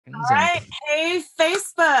All right. Hey,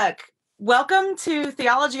 Facebook. Welcome to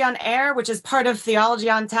Theology on Air, which is part of Theology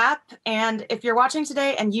on Tap. And if you're watching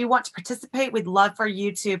today and you want to participate, we'd love for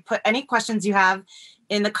you to put any questions you have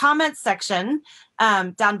in the comments section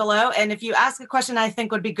down below. And if you ask a question I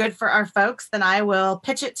think would be good for our folks, then I will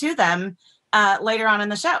pitch it to them later on in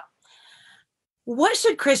the show. What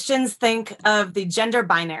should Christians think of the gender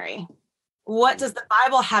binary? What does the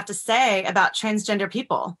Bible have to say about transgender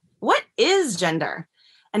people? What is gender?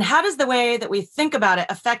 And how does the way that we think about it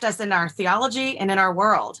affect us in our theology and in our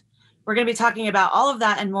world? We're going to be talking about all of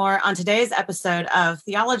that and more on today's episode of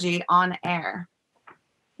Theology on Air.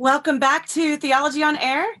 Welcome back to Theology on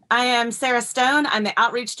Air. I am Sarah Stone. I'm the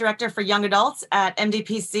Outreach Director for Young Adults at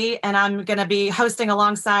MDPC, and I'm going to be hosting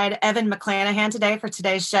alongside Evan McClanahan today for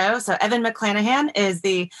today's show. So Evan McClanahan is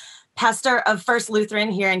the pastor of First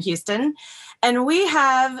Lutheran here in Houston. And we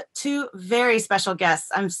have two very special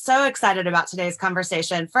guests. I'm so excited about today's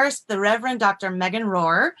conversation. First, the Reverend Dr. Megan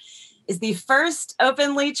Rohrer is the first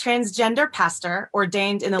openly transgender pastor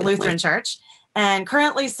ordained in the Lutheran Church and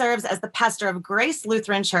currently serves as the pastor of Grace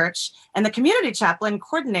Lutheran Church and the community chaplain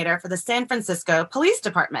coordinator for the San Francisco Police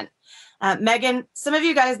Department. Megan, some of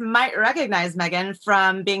you guys might recognize Megan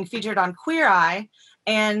from being featured on Queer Eye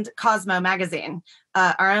and Cosmo magazine,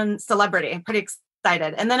 our own celebrity. Pretty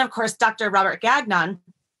excited. And then, of course, Dr. Robert Gagnon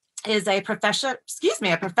is a professor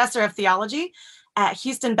of theology at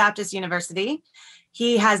Houston Baptist University.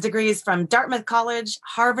 He has degrees from Dartmouth College,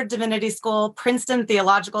 Harvard Divinity School, Princeton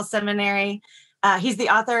Theological Seminary. He's the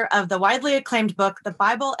author of the widely acclaimed book, The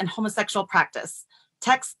Bible and Homosexual Practice,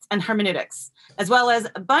 Texts and Hermeneutics, as well as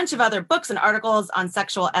a bunch of other books and articles on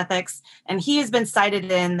sexual ethics. And he has been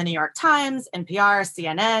cited in the New York Times, NPR,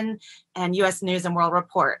 CNN, and U.S. News and World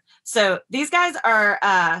Report. So these guys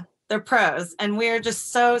are, they're pros, and we're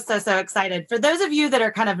just so excited. For those of you that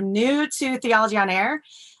are kind of new to Theology on Air,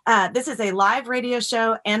 this is a live radio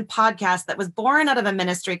show and podcast that was born out of a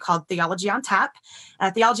ministry called Theology on Tap.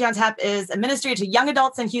 Theology on Tap is a ministry to young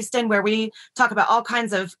adults in Houston where we talk about all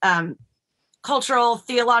kinds of cultural,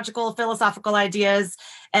 theological, philosophical ideas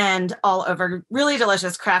and all over really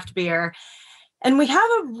delicious craft beer. And we have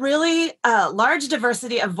a really large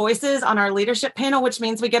diversity of voices on our leadership panel, which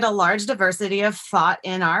means we get a large diversity of thought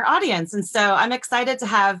in our audience. And so I'm excited to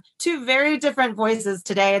have two very different voices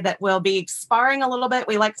today that will be sparring a little bit.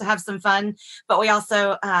 We like to have some fun, but we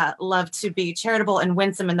also love to be charitable and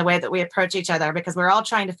winsome in the way that we approach each other, because we're all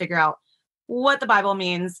trying to figure out what the Bible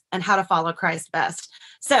means and how to follow Christ best.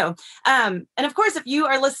 So, and of course, if you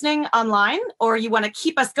are listening online or you want to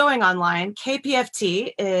keep us going online,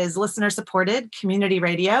 KPFT is listener-supported community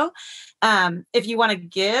radio. If you want to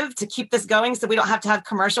give to keep this going so we don't have to have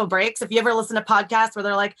commercial breaks, if you ever listen to podcasts where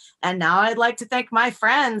they're like, and now I'd like to thank my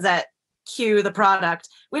friends at Q the product,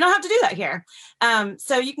 we don't have to do that here.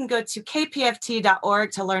 So you can go to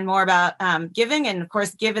kpft.org to learn more about giving, and of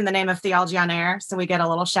course, give in the name of Theology on Air, so we get a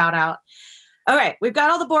little shout out. All right, we've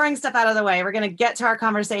got all the boring stuff out of the way. We're going to get to our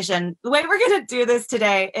conversation. The way we're going to do this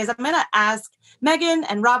today is I'm going to ask Megan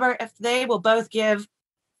and Robert if they will both give,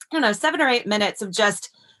 7 or 8 minutes of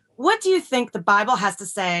just, what do you think the Bible has to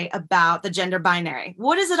say about the gender binary?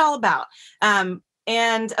 What is it all about?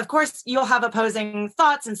 And of course, you'll have opposing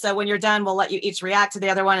thoughts. And so when you're done, we'll let you each react to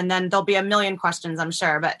the other one. And then there'll be a million questions, I'm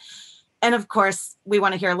sure. And of course, we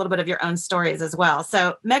want to hear a little bit of your own stories as well.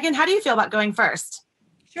 So Megan, how do you feel about going first?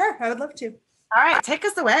 Sure, I would love to. All right, take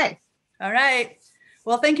us away. All right.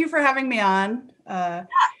 Well, thank you for having me on. I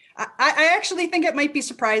actually think it might be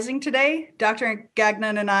surprising today. Dr.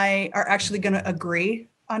 Gagnon and I are actually going to agree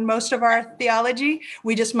on most of our theology.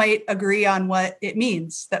 We just might agree on what it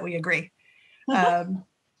means that we agree.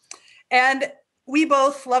 And we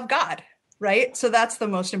both love God, right? So that's the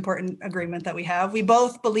most important agreement that we have. We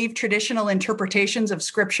both believe traditional interpretations of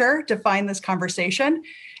Scripture define this conversation.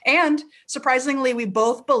 And surprisingly, we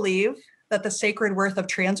both believe that the sacred worth of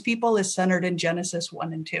trans people is centered in Genesis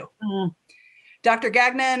 1 and 2. Dr.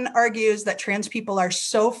 Gagnon argues that trans people are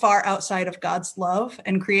so far outside of God's love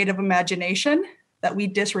and creative imagination that we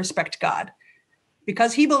disrespect God.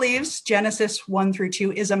 Because he believes Genesis 1 through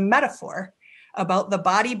 2 is a metaphor about the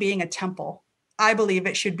body being a temple, I believe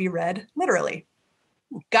it should be read literally.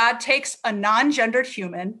 God takes a non-gendered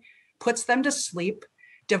human, puts them to sleep,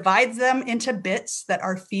 divides them into bits that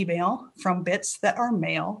are female from bits that are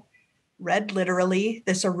male. Read literally,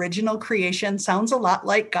 this original creation sounds a lot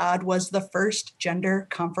like God was the first gender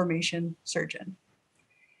confirmation surgeon.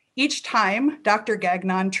 Each time Dr.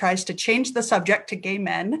 Gagnon tries to change the subject to gay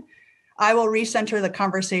men, I will recenter the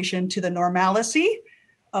conversation to the normalcy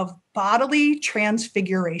of bodily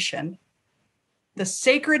transfiguration, the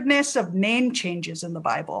sacredness of name changes in the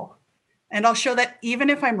Bible, And I'll show that even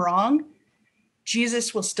if I'm wrong,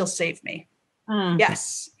 Jesus will still save me.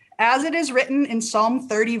 Yes. As it is written in Psalm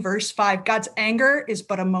 30, verse 5, God's anger is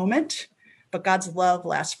but a moment, but God's love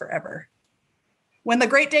lasts forever. When the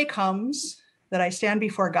great day comes that I stand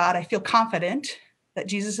before God, I feel confident that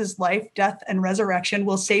Jesus' life, death, and resurrection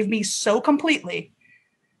will save me so completely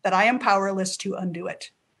that I am powerless to undo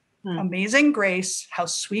it. Amazing grace, how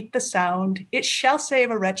sweet the sound, it shall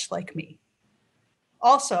save a wretch like me.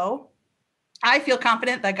 Also, I feel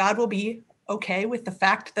confident that God will be okay with the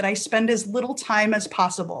fact that I spend as little time as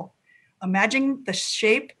possible imagining the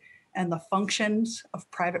shape and the functions of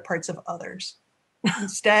private parts of others.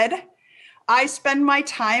 Instead, I spend my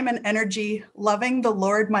time and energy loving the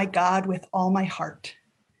Lord my God with all my heart,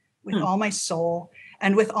 with all my soul,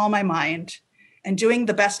 and with all my mind, and doing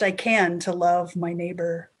the best I can to love my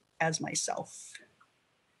neighbor as myself.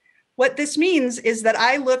 What this means is that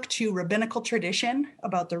I look to rabbinical tradition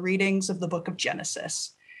about the readings of the book of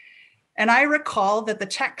Genesis. And I recall that the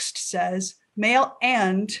text says, male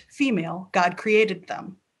and female, God created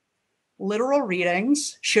them. Literal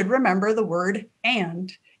readings should remember the word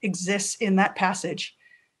and exists in that passage.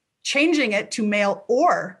 Changing it to male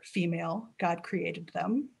or female, God created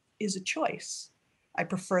them, is a choice. I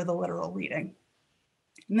prefer the literal reading.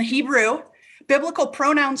 In the Hebrew, biblical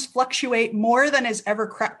pronouns fluctuate more than is ever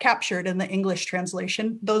captured in the English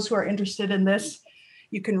translation. Those who are interested in this,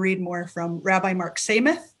 you can read more from Rabbi Mark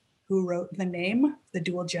Samath, who wrote the name, the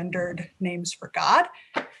dual-gendered names for God.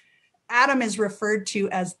 Adam is referred to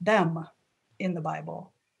as them in the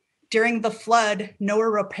Bible. During the flood, Noah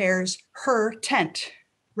repairs her tent.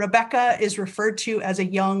 Rebecca is referred to as a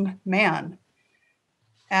young man.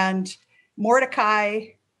 And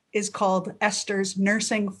Mordecai is called Esther's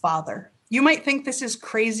nursing father. You might think this is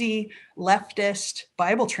crazy leftist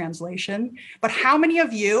Bible translation, but how many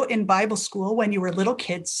of you in Bible school when you were little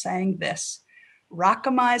kids sang this? Rock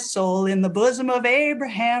of my soul in the bosom of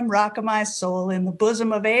Abraham, rock of my soul in the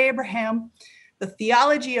bosom of Abraham. The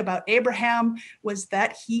theology about Abraham was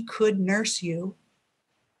that he could nurse you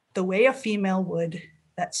the way a female would,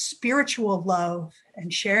 that spiritual love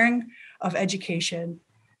and sharing of education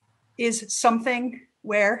is something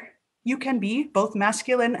where you can be both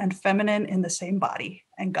masculine and feminine in the same body,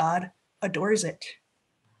 and God adores it.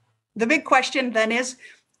 The big question then is,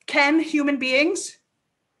 can human beings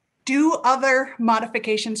do other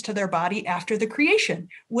modifications to their body after the creation?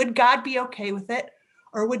 Would God be okay with it,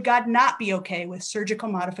 or would God not be okay with surgical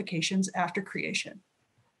modifications after creation?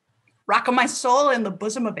 Rock of my soul in the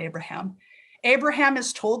bosom of Abraham. Abraham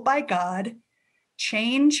is told by God,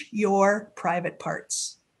 change your private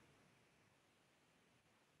parts.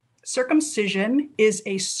 Circumcision is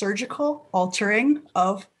a surgical altering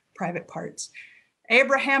of private parts.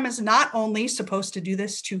 Abraham is not only supposed to do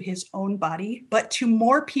this to his own body, but to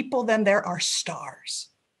more people than there are stars.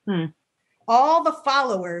 All the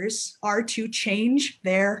followers are to change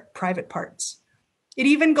their private parts. It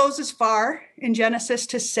even goes as far in Genesis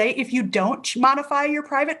to say, if you don't modify your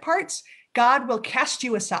private parts, God will cast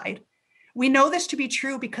you aside. We know this to be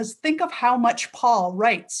true because think of how much Paul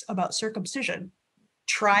writes about circumcision,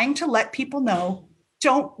 trying to let people know,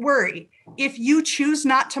 don't worry. If you choose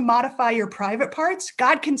not to modify your private parts,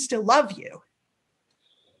 God can still love you.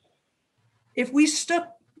 If we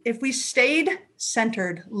stayed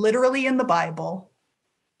centered literally in the Bible,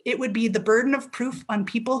 it would be the burden of proof on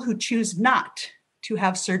people who choose not to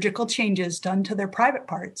have surgical changes done to their private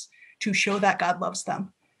parts to show that God loves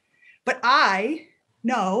them. But I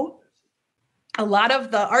know a lot of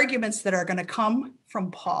the arguments that are going to come from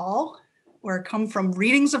Paul or come from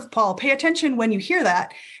readings of Paul. Pay attention when you hear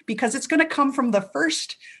that, because it's going to come from the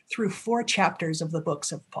 1st through 4 chapters of the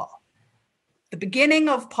books of Paul. The beginning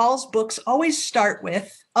of Paul's books always start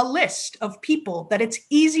with a list of people that it's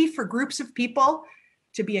easy for groups of people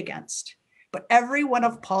to be against. But every one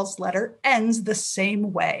of Paul's letter ends the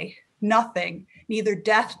same way. Nothing, neither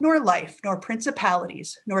death nor life, nor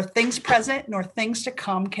principalities, nor things present, nor things to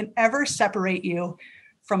come can ever separate you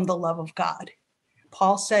from the love of God.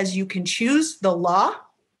 Paul says you can choose the law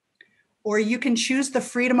or you can choose the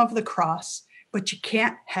freedom of the cross, but you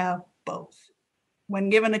can't have both. When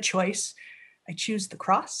given a choice, I choose the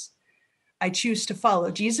cross, I choose to follow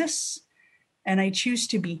Jesus, and I choose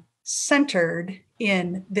to be centered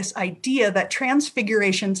in this idea that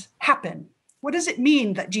transfigurations happen. What does it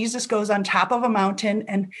mean that Jesus goes on top of a mountain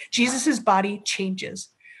and Jesus's body changes?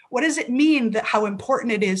 What does it mean that how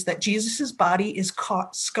important it is that Jesus's body is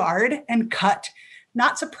scarred and cut,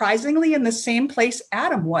 not surprisingly, in the same place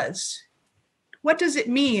Adam was? What does it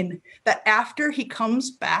mean that after he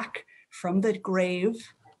comes back from the grave,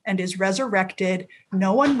 and is resurrected,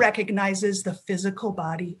 no one recognizes the physical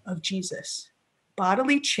body of Jesus.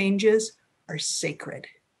 Bodily changes are sacred.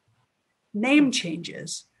 Name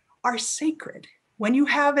changes are sacred. When you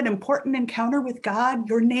have an important encounter with God,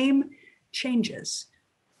 your name changes.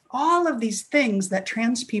 All of these things that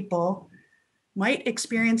trans people might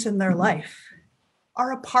experience in their life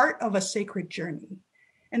are a part of a sacred journey.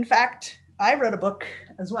 In fact, I wrote a book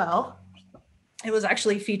as well. It was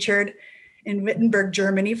actually featured in Wittenberg,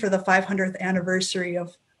 Germany for the 500th anniversary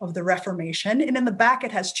of the Reformation. And in the back,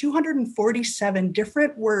 it has 247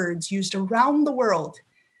 different words used around the world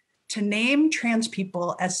to name trans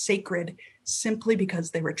people as sacred simply because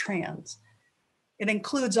they were trans. It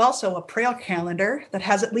includes also a prayer calendar that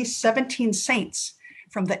has at least 17 saints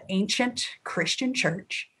from the ancient Christian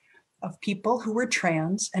church of people who were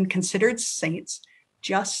trans and considered saints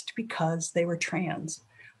just because they were trans.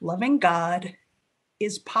 Loving God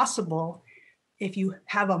is possible if you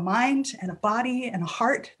have a mind and a body and a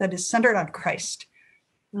heart that is centered on Christ.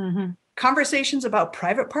 Mm-hmm. Conversations about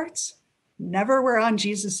private parts never were on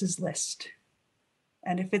Jesus's list.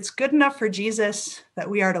 And if it's good enough for Jesus that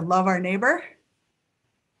we are to love our neighbor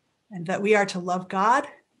and that we are to love God,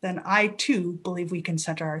 then I too believe we can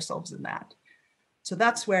center ourselves in that. So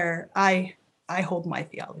that's where I hold my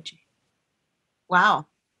theology. Wow.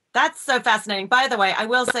 That's so fascinating. By the way, I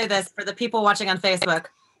will say this for the people watching on Facebook.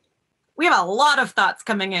 We have a lot of thoughts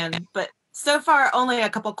coming in, but so far only a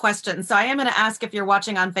couple questions. So I am going to ask, if you're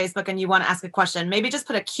watching on Facebook and you want to ask a question, maybe just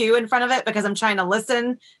put a Q in front of it, because I'm trying to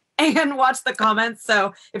listen and watch the comments.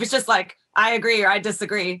 So if it's just like, I agree or I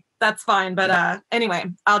disagree, that's fine. But anyway,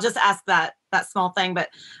 I'll just ask that small thing. But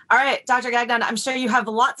all right, Dr. Gagnon, I'm sure you have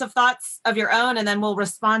lots of thoughts of your own, and then we'll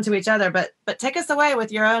respond to each other. But take us away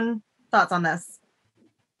with your own thoughts on this.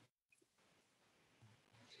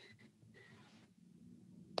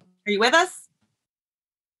 Are you with us?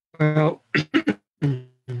 Well,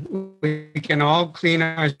 we can all clean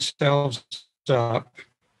ourselves up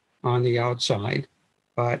on the outside,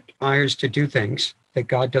 but desires to do things that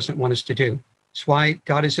God doesn't want us to do. That's why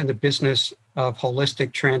God is in the business of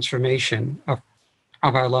holistic transformation of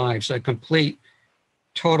our lives, a complete,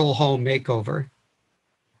 total home makeover,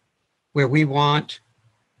 where we want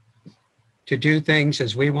to do things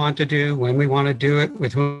as we want to do, when we want to do it,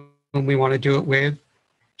 with whom we want to do it with.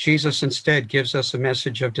 Jesus instead gives us a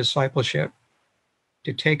message of discipleship,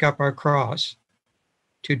 to take up our cross,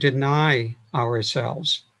 to deny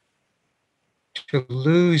ourselves, to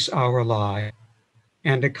lose our life,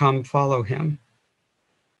 and to come follow him.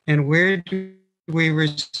 And where do we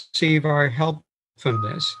receive our help from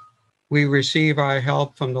this? We receive our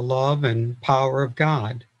help from the love and power of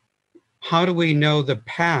God. How do we know the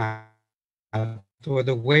path or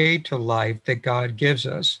the way to life that God gives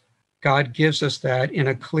us? God gives us that in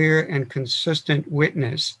a clear and consistent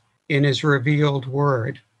witness in his revealed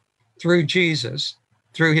word, through Jesus,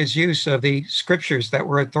 through his use of the scriptures that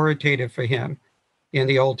were authoritative for him in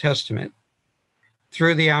the Old Testament,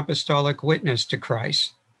 through the apostolic witness to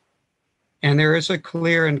Christ. And there is a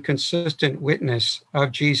clear and consistent witness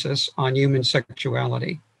of Jesus on human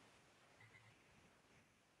sexuality.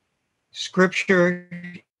 Scripture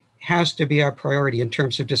has to be our priority in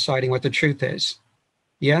terms of deciding what the truth is.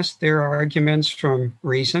 Yes, there are arguments from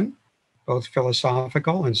reason, both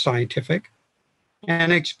philosophical and scientific,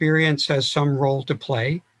 and experience has some role to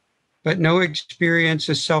play, but no experience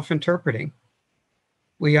is self-interpreting.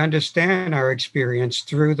 We understand our experience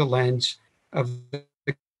through the lens of the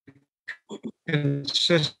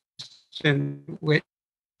consistent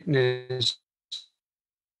witness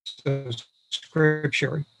of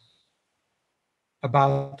Scripture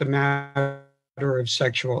about the matter of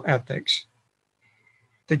sexual ethics.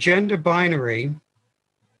 The gender binary,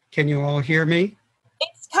 can you all hear me?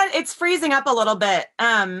 It's freezing up a little bit.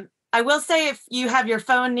 I will say, if you have your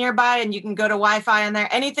phone nearby and you can go to Wi-Fi in there,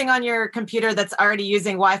 anything on your computer that's already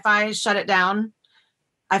using Wi-Fi, shut it down.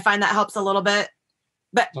 I find that helps a little bit.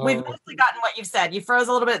 But we've mostly gotten what you've said. You froze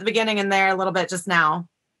a little bit at the beginning and there a little bit just now.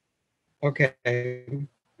 Okay.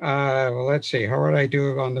 Well, let's see. How would I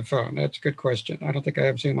do it on the phone? That's a good question. I don't think I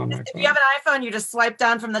have Zoom on my phone. If you have an iPhone, you just swipe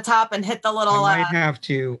down from the top and hit the little... I might have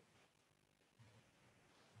to...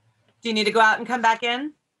 Do you need to go out and come back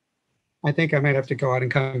in? I think I might have to go out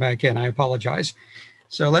and come back in. I apologize.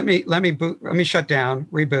 So let me shut down,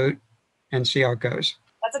 reboot, and see how it goes.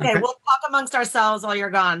 That's okay. We'll talk amongst ourselves while you're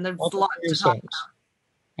gone. There's a lot to talk about.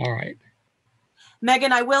 All right.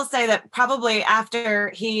 Megan, I will say that probably after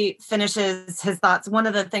he finishes his thoughts, one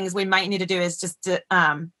of the things we might need to do is just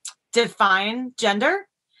to define gender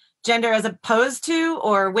as opposed to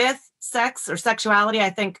or with sex or sexuality. I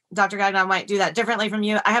think Dr. Gagnon might do that differently from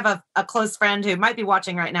you. I have a close friend who might be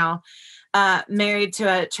watching right now, married to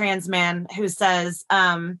a trans man who says,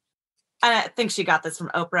 I think she got this from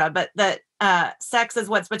Oprah, but that sex is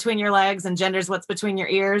what's between your legs and gender is what's between your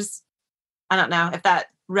ears. I don't know if that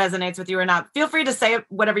resonates with you or not. Feel free to say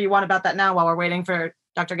whatever you want about that now while we're waiting for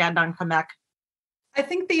Dr. Gagnon to come back. I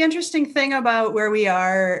think the interesting thing about where we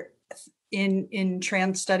are in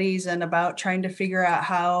trans studies and about trying to figure out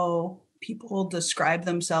how people describe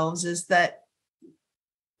themselves is that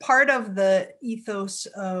part of the ethos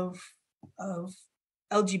of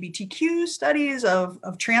LGBTQ studies, of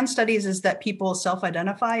trans studies, is that people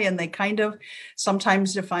self-identify and they kind of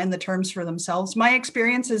sometimes define the terms for themselves. My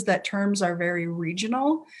experience is that terms are very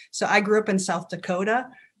regional. So I grew up in South Dakota,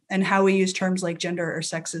 and how we use terms like gender or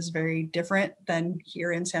sex is very different than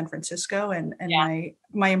here in San Francisco. And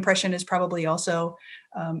my impression is probably also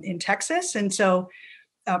in Texas. And so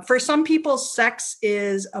for some people, sex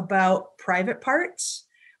is about private parts,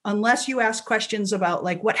 unless you ask questions about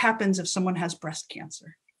like what happens if someone has breast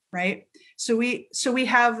cancer, right? So we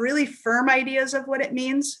have really firm ideas of what it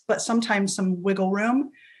means, but sometimes some wiggle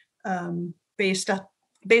room based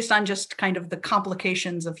on just kind of the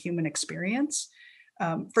complications of human experience.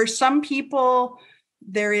 For some people,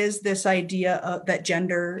 there is this idea that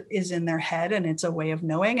gender is in their head and it's a way of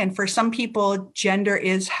knowing. And for some people, gender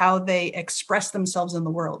is how they express themselves in the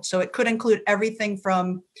world. So it could include everything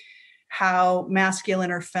from how masculine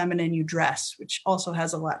or feminine you dress, which also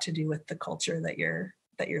has a lot to do with the culture that you're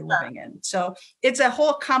living in. So it's a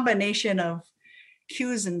whole combination of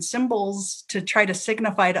cues and symbols to try to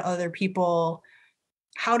signify to other people,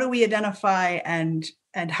 how do we identify and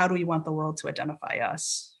how do we want the world to identify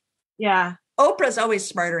us? Yeah. Oprah's always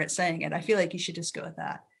smarter at saying it. I feel like you should just go with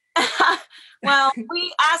that. Well,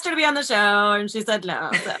 we asked her to be on the show and she said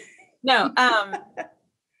no. So. No.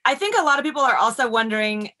 I think a lot of people are also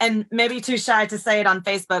wondering, and maybe too shy to say it on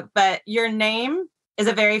Facebook, but your name is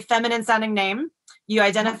a very feminine sounding name. You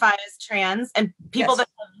identify as trans, and people that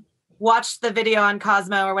have watched the video on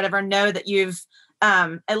Cosmo or whatever know that you've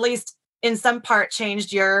at least in some part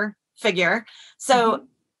changed your figure. So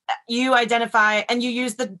you identify and you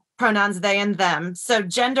use the pronouns they and them. So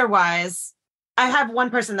gender wise, I have one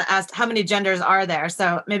person that asked how many genders are there.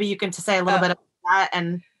 So maybe you can say a little bit about that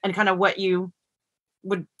and kind of what you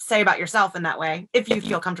would say about yourself in that way, if you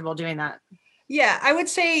feel comfortable doing that. Yeah, I would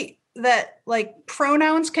say that like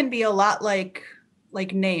pronouns can be a lot like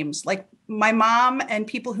names. Like my mom and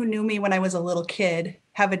people who knew me when I was a little kid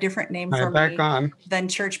have a different name for me than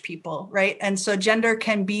church people, right? And so gender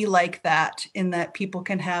can be like that, in that people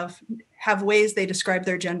can have ways they describe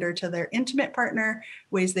their gender to their intimate partner,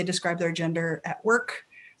 ways they describe their gender at work,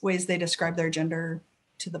 ways they describe their gender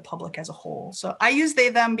to the public as a whole. So I use they,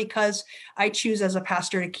 them because I choose as a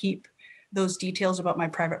pastor to keep those details about my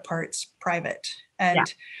private parts private.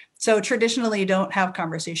 And so traditionally don't have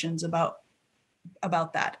conversations about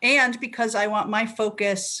that. And because I want my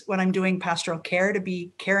focus when I'm doing pastoral care to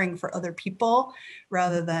be caring for other people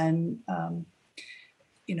rather than,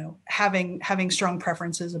 having strong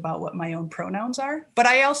preferences about what my own pronouns are. But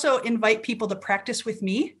I also invite people to practice with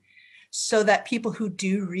me, so that people who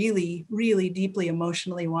do really, really deeply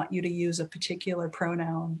emotionally want you to use a particular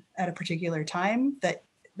pronoun at a particular time, that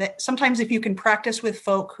sometimes if you can practice with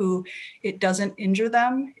folk who it doesn't injure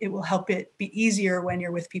them, it will help it be easier when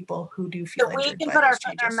you're with people who do feel injured. We can put our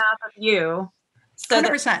foot in our mouth with you. So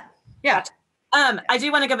 100%. Yeah. I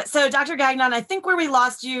do want to go back. So Dr. Gagnon, I think where we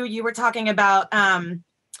lost you, you were talking about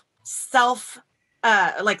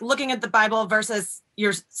like looking at the Bible versus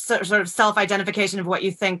your sort of self-identification of what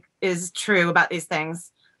you think is true about these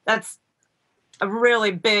things. That's a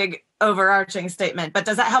really big overarching statement, but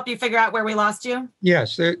does that help you figure out where we lost you?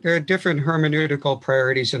 Yes, there are different hermeneutical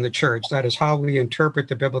priorities in the church. That is how we interpret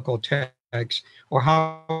the biblical text, or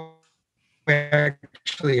how we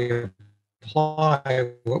actually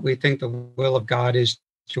apply what we think the will of God is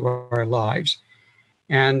to our lives.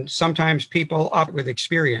 And sometimes people opt with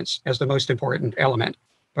experience as the most important element.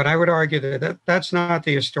 But I would argue that that's not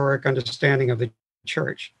the historic understanding of the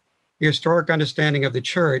church. The historic understanding of the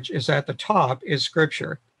church is at the top is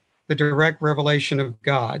Scripture, the direct revelation of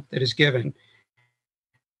God that is given,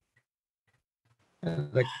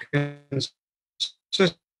 the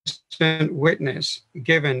consistent witness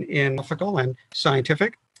given in ethical and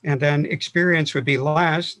scientific, and then experience would be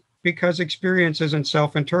last, because experience isn't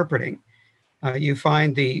self-interpreting. You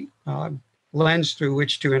find the lens through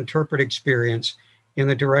which to interpret experience in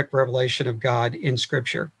the direct revelation of God in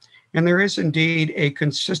Scripture. And there is indeed a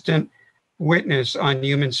consistent witness on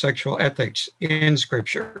human sexual ethics in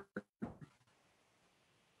Scripture.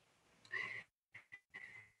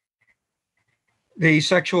 The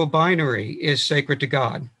sexual binary is sacred to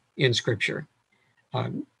God in Scripture.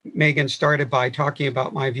 Megan started by talking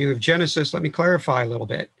about my view of Genesis. Let me clarify a little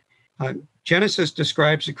bit. Genesis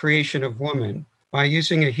describes the creation of woman by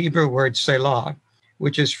using a Hebrew word, selah,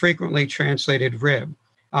 which is frequently translated rib,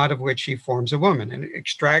 out of which he forms a woman. And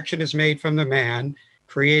extraction is made from the man,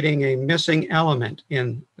 creating a missing element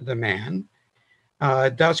in the man,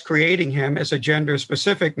 thus creating him as a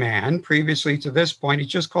gender-specific man. Previously to this point,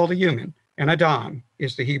 he's just called a human. And Adam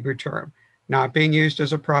is the Hebrew term, not being used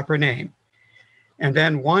as a proper name. And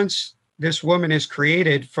then once this woman is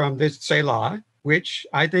created from this selah, which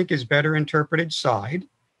I think is better interpreted side,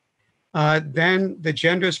 then the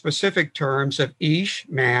gender-specific terms of ish,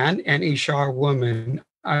 man, and ishar, woman,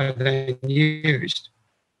 are then used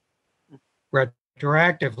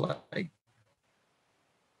retroactively.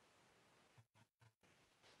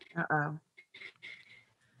 Uh-oh.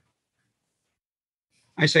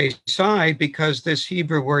 I say side because this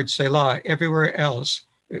Hebrew word selah, everywhere else,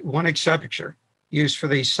 one exception, used for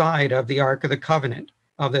the side of the Ark of the Covenant,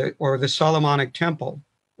 or the Solomonic Temple,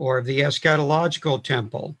 or the eschatological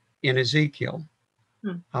temple in Ezekiel.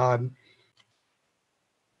 And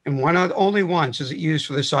only once is it used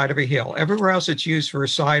for the side of a hill. Everywhere else it's used for a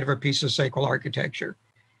side of a piece of sacred architecture.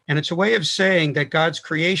 And it's a way of saying that God's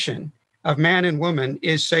creation of man and woman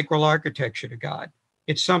is sacred architecture to God.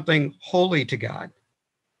 It's something holy to God.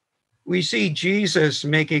 We see Jesus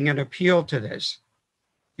making an appeal to this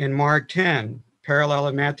in Mark 10, parallel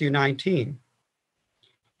in Matthew 19.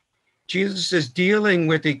 Jesus is dealing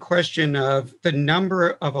with the question of the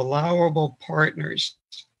number of allowable partners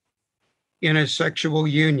in a sexual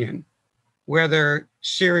union, whether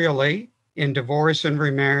serially in divorce and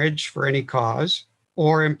remarriage for any cause,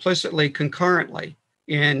 or implicitly concurrently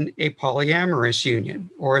in a polyamorous union,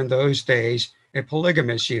 or in those days, a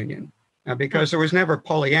polygamous union. Now, because there was never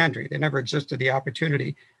polyandry, there never existed the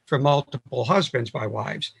opportunity for multiple husbands by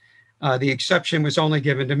wives. The exception was only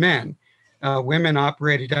given to men. Women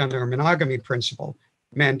operated under a monogamy principle.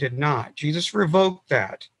 Men did not. Jesus revoked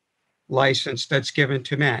that license that's given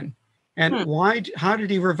to men. And why? How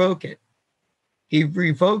did he revoke it? He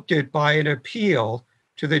revoked it by an appeal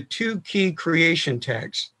to the two key creation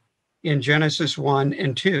texts in Genesis 1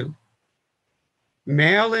 and 2.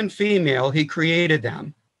 Male and female, he created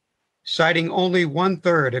them, citing only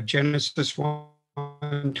 1/3 of Genesis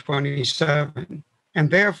 1:27, and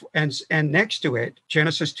next to it,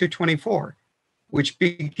 Genesis 2:24, which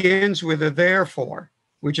begins with a therefore,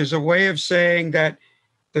 which is a way of saying that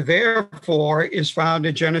the therefore is found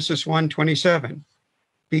in Genesis 1:27.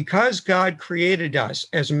 Because God created us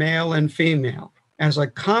as male and female, as a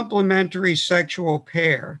complementary sexual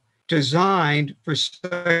pair designed for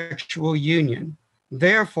sexual union,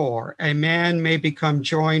 therefore, a man may become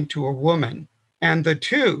joined to a woman, and the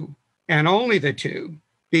two, and only the two,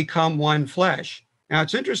 become one flesh. Now,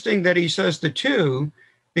 it's interesting that he says the two,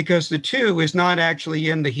 because the two is not actually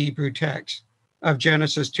in the Hebrew text of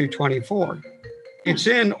Genesis 2:24. It's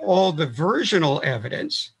in all the versional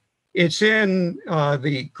evidence. It's in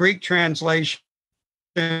the Greek translation.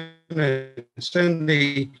 It's in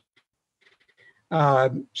the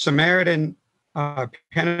Samaritan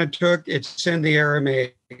Pentateuch. It's in the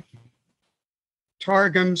Aramaic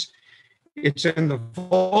Targums. It's in the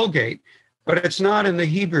Vulgate, but it's not in the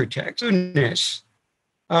Hebrew text.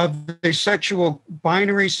 Of the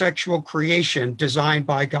binary sexual creation designed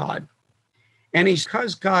by God. And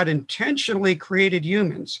because God intentionally created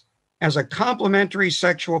humans as a complementary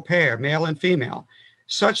sexual pair, male and female,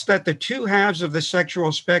 such that the two halves of the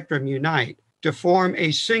sexual spectrum unite to form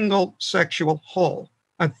a single sexual whole.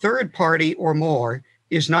 A third party or more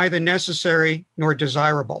is neither necessary nor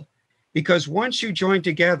desirable, because once you join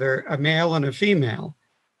together a male and a female,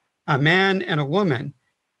 a man and a woman,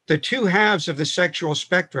 the two halves of the sexual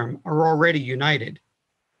spectrum are already united.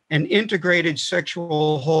 An integrated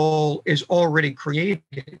sexual whole is already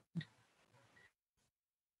created.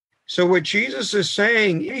 So what Jesus is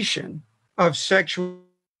saying of sexual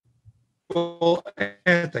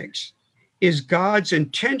ethics is God's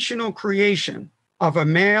intentional creation of a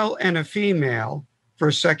male and a female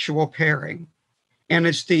for sexual pairing. And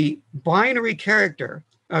it's the binary character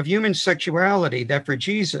of human sexuality that for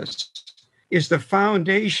Jesus is the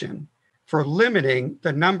foundation for limiting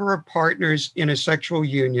the number of partners in a sexual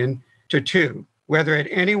union to two, whether at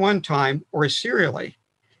any one time or serially.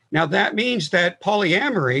 Now, that means that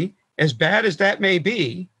polyamory, as bad as that may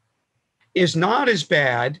be, is not as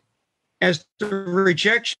bad as the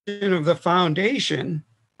rejection of the foundation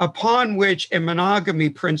upon which a monogamy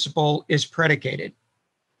principle is predicated.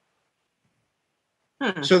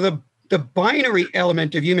 So the binary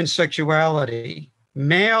element of human sexuality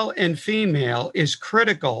male and female is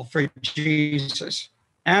critical for Jesus,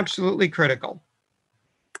 absolutely critical.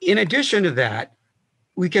 In addition to that,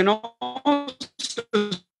 we can also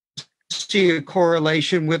see a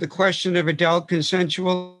correlation with the question of adult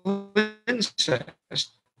consensual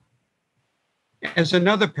incest as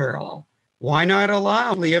another parallel. Why not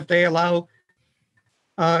allow, if they allow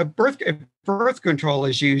birth control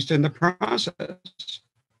is used in the process?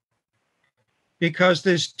 Because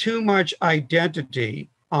there's too much identity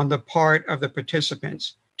on the part of the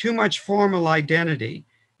participants, too much formal identity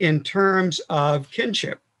in terms of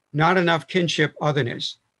kinship, not enough kinship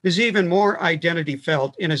otherness. There's even more identity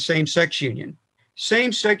felt in a same-sex union.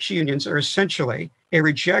 Same-sex unions are essentially a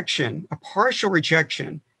rejection, a partial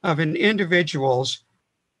rejection of an individual's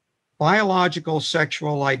biological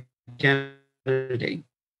sexual identity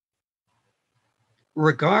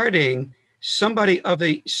regarding somebody of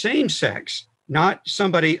the same sex, not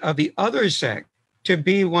somebody of the other sex, to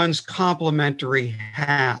be one's complementary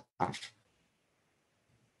half.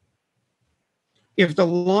 If the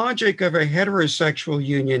logic of a heterosexual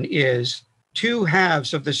union is two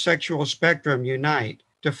halves of the sexual spectrum unite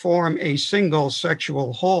to form a single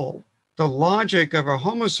sexual whole, the logic of a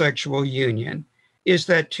homosexual union is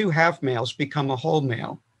that two half males become a whole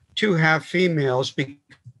male, two half females become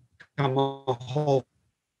a whole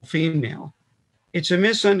female. It's a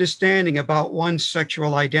misunderstanding about one's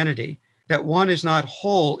sexual identity, that one is not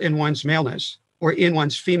whole in one's maleness or in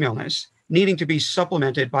one's femaleness, needing to be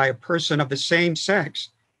supplemented by a person of the same sex,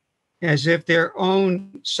 as if their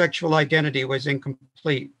own sexual identity was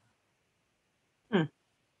incomplete.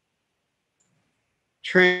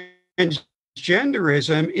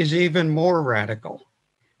 Transgenderism is even more radical.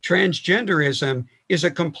 Transgenderism is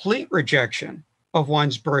a complete rejection of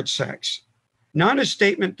one's birth sex. Not a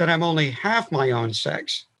statement that I'm only half my own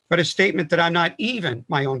sex, but a statement that I'm not even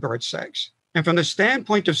my own birth sex. And from the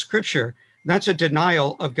standpoint of Scripture, that's a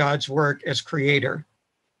denial of God's work as creator.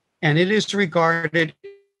 And it is regarded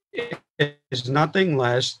as nothing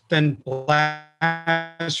less than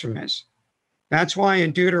blasphemous. That's why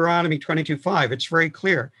in Deuteronomy 22:5, it's very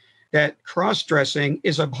clear that cross-dressing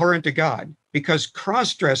is abhorrent to God, because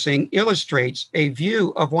cross-dressing illustrates a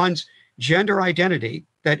view of one's gender identity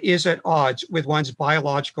that is at odds with one's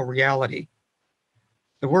biological reality.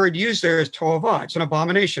 The word used there is to'avah. It's an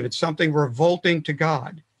abomination. It's something revolting to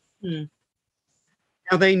God.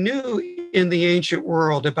 Now, they knew in the ancient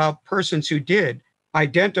world about persons who did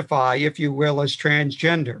identify, if you will, as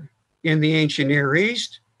transgender in the ancient Near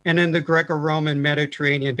East and in the Greco-Roman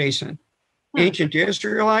Mediterranean basin. Ancient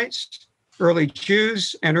Israelites, early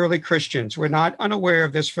Jews, and early Christians were not unaware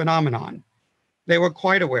of this phenomenon. They were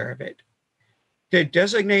quite aware of it. They're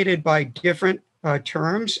designated by different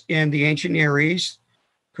terms in the ancient Near East,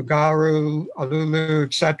 Kugaru, Alulu,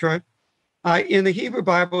 etc. In the Hebrew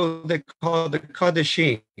Bible, they're called the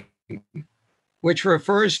Kodashim, which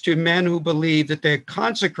refers to men who believe that they're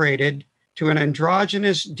consecrated to an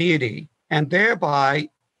androgynous deity and thereby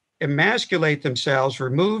emasculate themselves,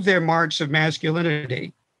 remove their marks of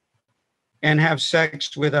masculinity, and have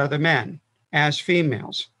sex with other men as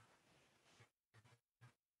females.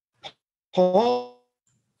 Paul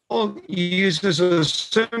uses a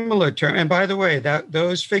similar term, and by the way, that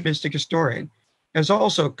those figuristic historian is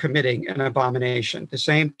also committing an abomination. The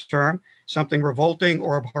same term, something revolting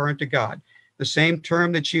or abhorrent to God. The same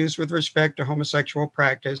term that's used with respect to homosexual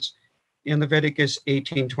practice in Leviticus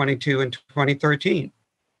 18:22 and 20:13.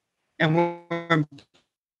 And when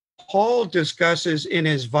Paul discusses in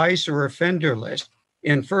his vice or offender list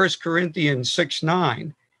in 1 Corinthians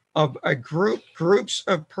 6:9 of groups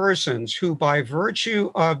of persons who by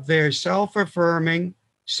virtue of their self-affirming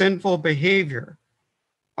sinful behavior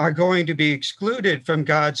are going to be excluded from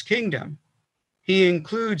God's kingdom, he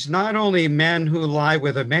includes not only men who lie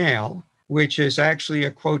with a male, which is actually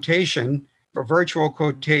a quotation, a virtual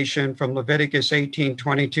quotation from Leviticus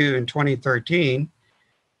 18:22 and 20:13.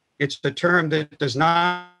 It's the term that does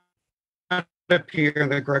not appear in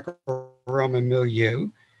the Greco-Roman milieu.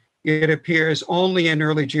 It appears only in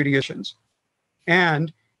early Judaism.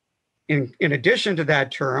 And in addition to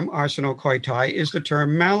that term, arsenokoitai, is the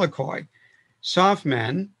term malakoi. Soft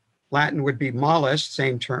men, Latin would be malus,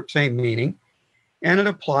 same term, same meaning, and it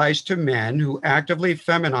applies to men who actively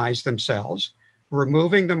feminize themselves,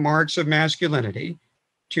 removing the marks of masculinity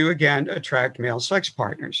to again attract male sex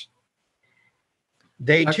partners.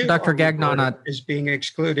 They too Dr. Gagnon is being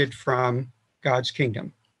excluded from God's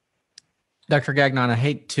kingdom. Dr. Gagnon, I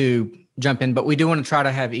hate to jump in, but we do want to try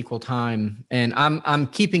to have equal time. And I'm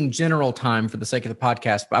keeping general time for the sake of the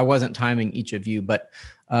podcast, but I wasn't timing each of you, but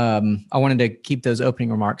I wanted to keep those opening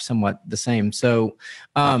remarks somewhat the same. So,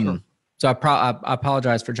 Sure. So I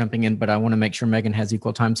apologize for jumping in, but I want to make sure Megan has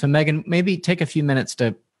equal time. So Megan, maybe take a few minutes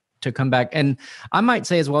to come back. And I might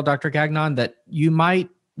say as well, Dr. Gagnon, that you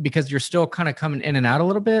might, because you're still kind of coming in and out a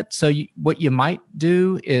little bit. So what you might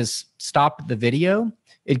do is stop the video.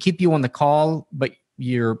 It'd keep you on the call, but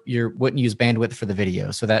you wouldn't use bandwidth for the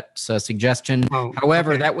video. So that's a suggestion. Oh,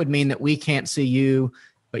 However, okay. that would mean that we can't see you,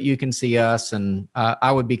 but you can see us. And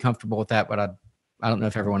I would be comfortable with that, but I don't know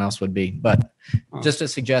if everyone else would be, but just a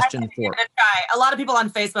suggestion for. Try. A lot of people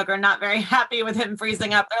on Facebook are not very happy with him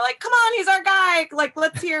freezing up. They're like, "Come on, he's our guy. Like,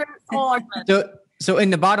 let's hear his whole argument." So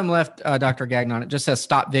in the bottom left, Dr. Gagnon, it just says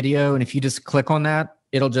stop video, and if you just click on that,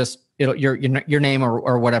 it'll your name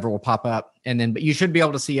or whatever will pop up, but you should be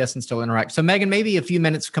able to see us and still interact. So Megan, maybe a few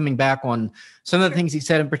minutes coming back on some of the things he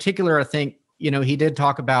said. In particular, I think he did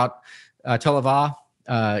talk about Tolavah,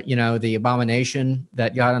 the abomination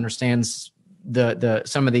that God understands the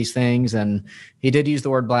some of these things, and he did use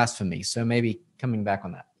the word blasphemy. So maybe coming back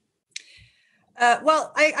on that.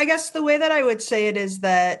 Well, I guess the way that I would say it is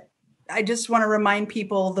that I just want to remind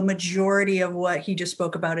people the majority of what he just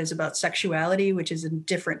spoke about is about sexuality, which is a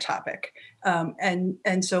different topic.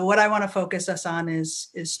 And so what I want to focus us on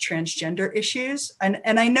is transgender issues.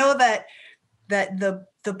 And I know that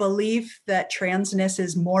the belief that transness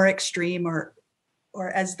is more extreme or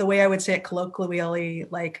as the way I would say it colloquially,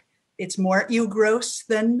 like it's more gross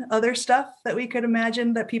than other stuff that we could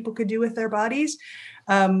imagine that people could do with their bodies.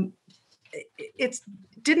 It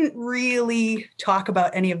didn't really talk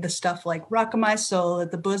about any of the stuff like rock of my soul at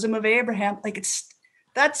the bosom of Abraham. Like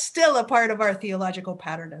that's still a part of our theological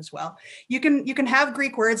pattern as well. You can have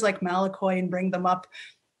Greek words like malakoi and bring them up.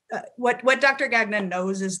 What Dr. Gagnon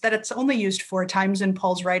knows is that it's only used 4 times in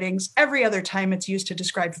Paul's writings. Every other time it's used to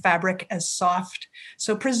describe fabric as soft.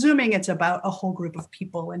 So presuming it's about a whole group of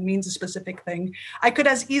people and means a specific thing, I could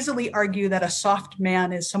as easily argue that a soft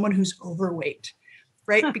man is someone who's overweight,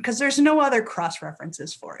 right? Because there's no other cross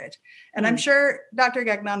references for it. And I'm sure Dr.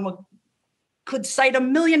 Gagnon could cite a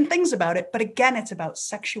million things about it, but again, it's about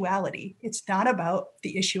sexuality. It's not about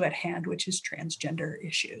the issue at hand, which is transgender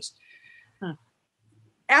issues.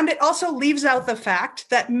 And it also leaves out the fact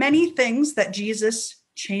that many things that Jesus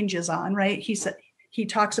changes on, right? He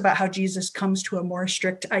talks about how Jesus comes to a more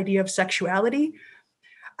strict idea of sexuality.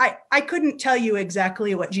 I couldn't tell you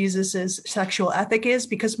exactly what Jesus's sexual ethic is,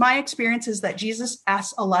 because my experience is that Jesus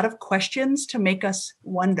asks a lot of questions to make us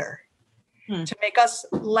wonder, to make us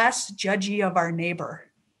less judgy of our neighbor.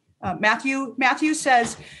 Matthew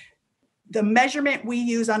says the measurement we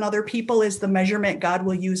use on other people is the measurement God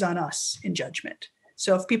will use on us in judgment.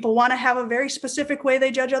 So if people want to have a very specific way they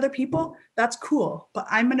judge other people, that's cool. But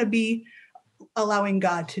I'm going to be allowing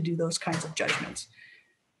God to do those kinds of judgments.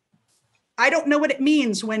 I don't know what it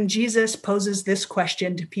means when Jesus poses this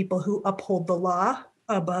question to people who uphold the law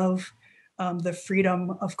above the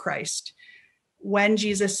freedom of Christ. When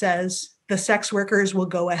Jesus says, the sex workers will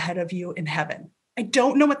go ahead of you in heaven. I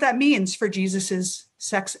don't know what that means for Jesus's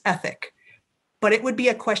sex ethic, but it would be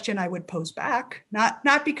a question I would pose back,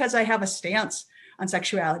 not because I have a stance on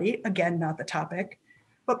sexuality, again, not the topic,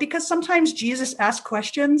 but because sometimes Jesus asks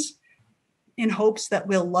questions in hopes that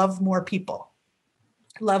we'll love more people,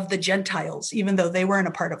 love the Gentiles, even though they weren't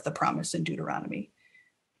a part of the promise in Deuteronomy.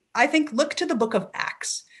 I think look to the book of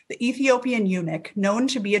Acts. The Ethiopian eunuch, known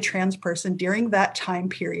to be a trans person during that time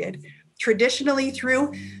period, traditionally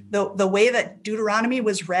through the way that Deuteronomy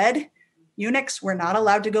was read, eunuchs were not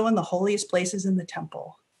allowed to go in the holiest places in the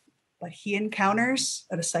temple. But he encounters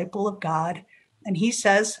a disciple of God, and he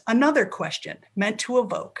says another question meant to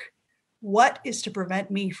evoke, what is to prevent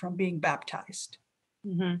me from being baptized?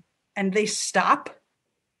 Mm-hmm. And they stop,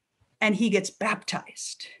 and he gets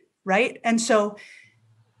baptized, right? And so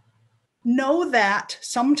know that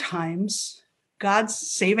sometimes God's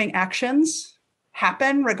saving actions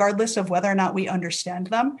happen regardless of whether or not we understand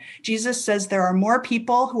them. Jesus says there are more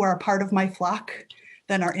people who are a part of my flock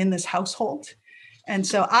than are in this household. And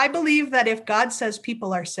so I believe that if God says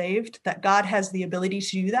people are saved, that God has the ability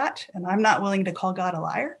to do that. And I'm not willing to call God a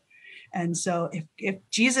liar. And so if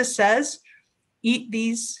Jesus says, eat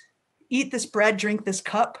this bread, drink this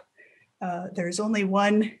cup, there's only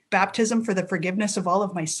one baptism for the forgiveness of all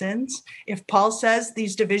of my sins. If Paul says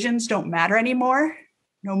these divisions don't matter anymore,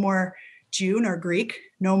 no more Jew nor Greek,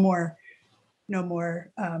 no more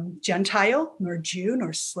Gentile, nor Jew,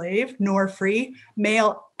 nor slave, nor free,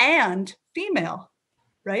 male and female,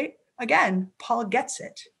 right? Again, Paul gets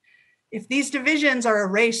it. If these divisions are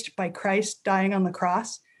erased by Christ dying on the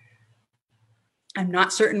cross, I'm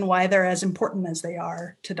not certain why they're as important as they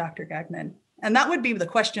are to Dr. Gagnon. And that would be the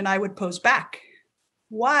question I would pose back.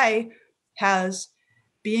 Why has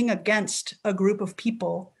being against a group of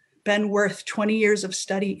people been worth 20 years of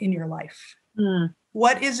study in your life? Mm.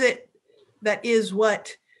 What is it that is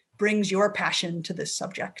what brings your passion to this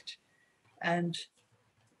subject? And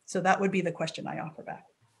so that would be the question I offer back.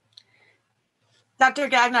 Dr.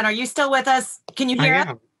 Gagnon, are you still with us? Can you hear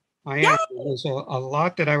us? I am. There's a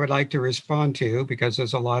lot that I would like to respond to because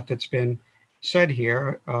there's a lot that's been said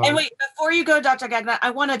here. And wait, before you go, Dr. Gagnon,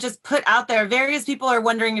 I want to just put out there, various people are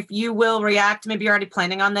wondering if you will react, maybe you're already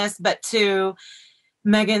planning on this, but to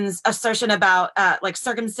Megan's assertion about like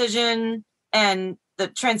circumcision and the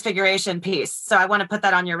transfiguration piece. So I want to put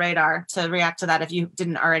that on your radar to react to that if you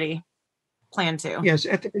didn't already plan to. Yes,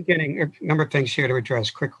 at the beginning, a number of things here to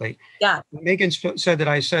address quickly. Yeah. Megan said that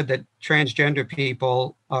I said that transgender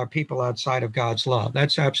people are people outside of God's love.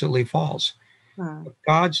 That's absolutely false.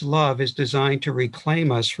 God's love is designed to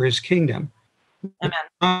reclaim us for his kingdom. Amen.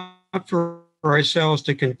 Not for ourselves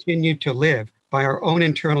to continue to live by our own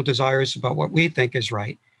internal desires about what we think is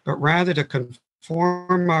right, but rather to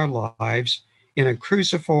conform our lives in a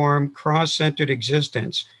cruciform, cross-centered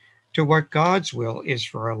existence to what God's will is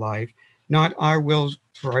for our life, not our will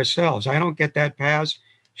for ourselves. I don't get that pass.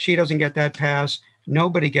 She doesn't get that pass.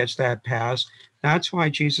 Nobody gets that pass. That's why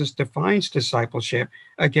Jesus defines discipleship,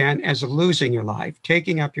 again, as losing your life,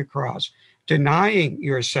 taking up your cross, denying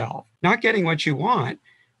yourself, not getting what you want,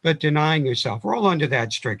 but denying yourself. We're all under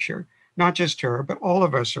that stricture, not just her, but all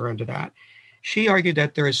of us are under that. She argued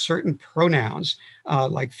that there are certain pronouns,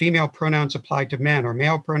 like female pronouns applied to men or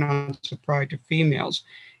male pronouns applied to females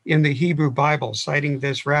in the Hebrew Bible, citing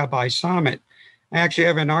this Rabbi Sammet. I actually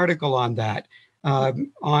have an article on that,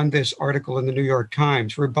 on this article in the New York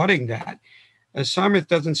Times, rebutting that. Sammet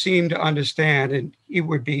doesn't seem to understand, and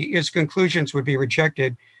his conclusions would be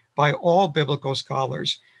rejected by all biblical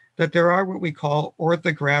scholars, that there are what we call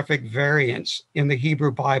orthographic variants in the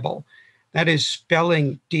Hebrew Bible. That is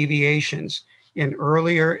spelling deviations in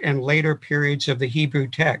earlier and later periods of the Hebrew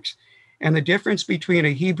text. And the difference between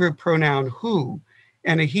a Hebrew pronoun who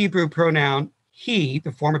and a Hebrew pronoun he,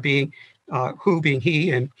 the former being who being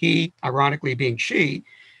he and he ironically being she,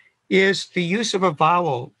 is the use of a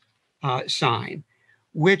vowel sign,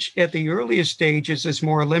 which at the earliest stages is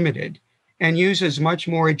more limited and uses much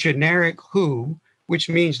more generic who, which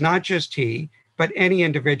means not just he, but any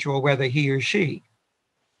individual, whether he or she.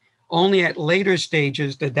 Only at later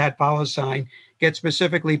stages did that vowel sign get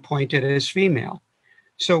specifically pointed as female.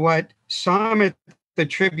 So what Sammet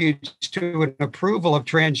attributes to an approval of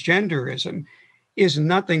transgenderism is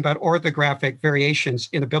nothing but orthographic variations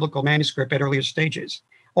in the biblical manuscript at earlier stages.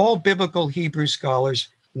 All biblical Hebrew scholars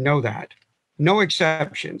know that. No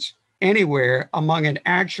exceptions anywhere among an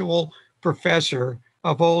actual professor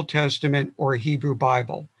of Old Testament or Hebrew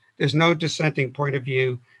Bible. There's no dissenting point of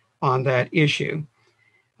view on that issue.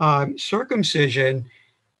 Circumcision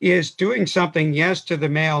is doing something, yes, to the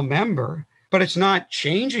male member, but it's not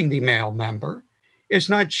changing the male member. It's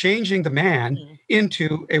not changing the man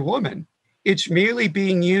into a woman. It's merely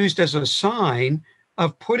being used as a sign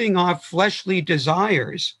of putting off fleshly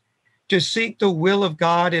desires to seek the will of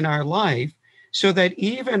God in our life, so that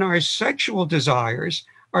even our sexual desires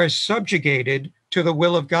are subjugated to the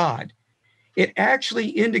will of God. It actually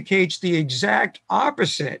indicates the exact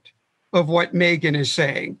opposite of what Megan is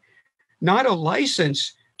saying. Not a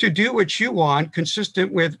license to do what you want,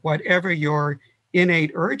 consistent with whatever your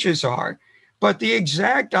innate urges are, but the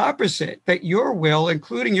exact opposite, that your will,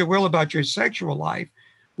 including your will about your sexual life,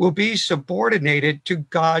 will be subordinated to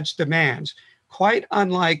God's demands, quite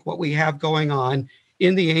unlike what we have going on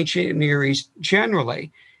in the ancient Near East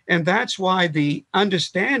generally. And that's why the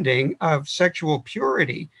understanding of sexual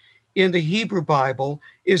purity in the Hebrew Bible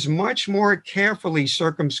is much more carefully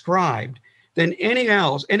circumscribed than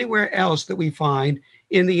anywhere else that we find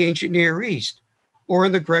in the ancient Near East or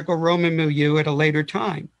in the Greco-Roman milieu at a later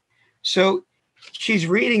time. So she's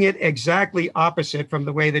reading it exactly opposite from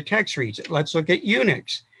the way the text reads it. Let's look at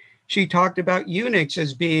eunuchs. She talked about eunuchs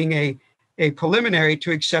as being a preliminary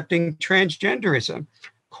to accepting transgenderism.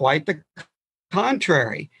 Quite the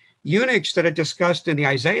contrary. Eunuchs that are discussed in the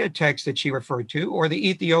Isaiah text that she referred to, or the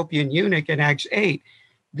Ethiopian eunuch in Acts 8,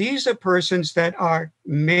 these are persons that are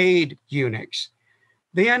made eunuchs.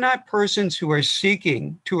 They are not persons who are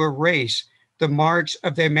seeking to erase the marks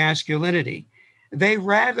of their masculinity. They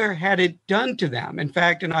rather had it done to them. In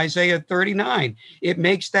fact, in Isaiah 39, it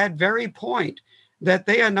makes that very point, that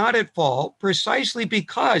they are not at fault precisely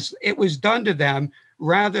because it was done to them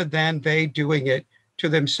rather than they doing it to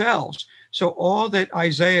themselves. So all that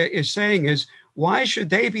Isaiah is saying is, why should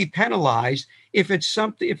they be penalized if it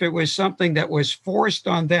was something that was forced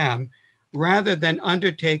on them rather than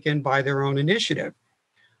undertaken by their own initiative?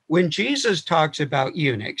 When Jesus talks about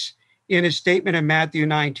eunuchs, in his statement in Matthew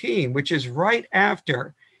 19, which is right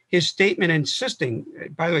after his statement insisting,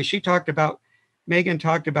 by the way, Megan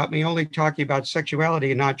talked about me only talking about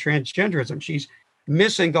sexuality and not transgenderism. She's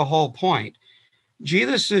missing the whole point.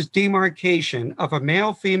 Jesus' demarcation of a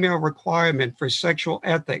male-female requirement for sexual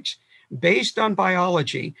ethics based on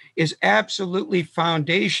biology is absolutely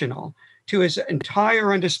foundational to his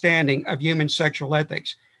entire understanding of human sexual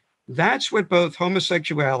ethics. That's what both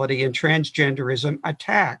homosexuality and transgenderism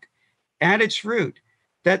attack at its root,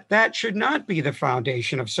 that should not be the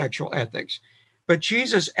foundation of sexual ethics. But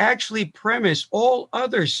Jesus actually premised all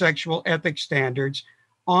other sexual ethics standards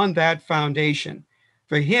on that foundation.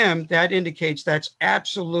 For him, that indicates that's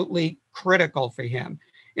absolutely critical for him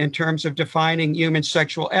in terms of defining human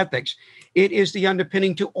sexual ethics. It is the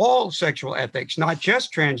underpinning to all sexual ethics, not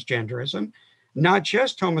just transgenderism, not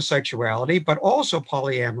just homosexuality, but also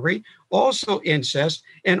polyamory, also incest,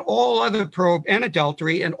 and all other and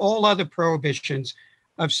adultery, and all other prohibitions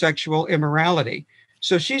of sexual immorality.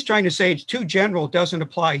 So she's trying to say it's too general, doesn't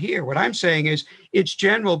apply here. What I'm saying is it's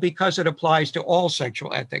general because it applies to all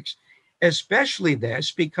sexual ethics, especially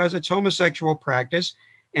this, because it's homosexual practice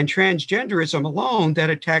and transgenderism alone that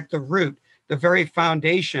attack the root, the very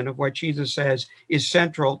foundation of what Jesus says is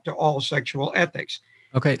central to all sexual ethics.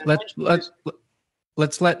 Okay,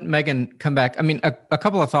 let's let Megan come back. I mean, a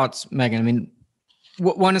couple of thoughts, Megan. I mean,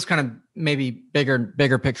 one is kind of maybe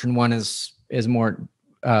bigger picture, and one is more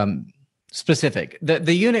specific.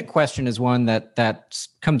 The eunuch question is one that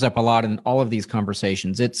comes up a lot in all of these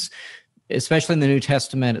conversations. It's especially in the New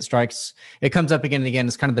Testament. It comes up again and again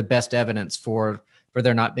as kind of the best evidence for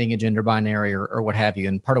there not being a gender binary or what have you.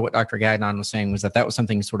 And part of what Dr. Gagnon was saying was that was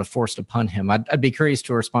something sort of forced upon him. I'd be curious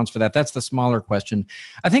to a response for that. That's the smaller question.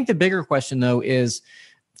 I think the bigger question, though, is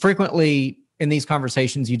frequently in these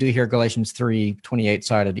conversations, you do hear Galatians 3:28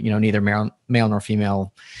 cited, neither male nor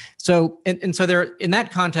female. So, and so there, in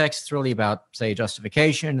that context, it's really about, say,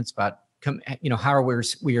 justification. It's about, how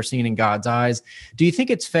we are seen in God's eyes. Do you think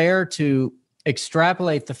it's fair to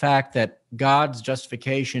extrapolate the fact that God's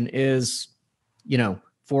justification is,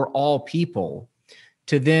 for all people,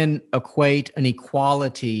 to then equate an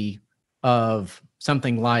equality of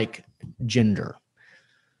something like gender?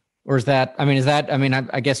 Or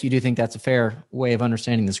I guess you do think that's a fair way of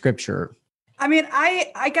understanding the scripture. I mean,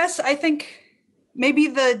 I think maybe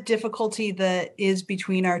the difficulty that is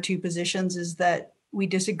between our two positions is that we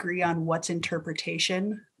disagree on what's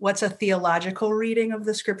interpretation, what's a theological reading of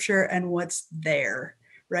the scripture, and what's there,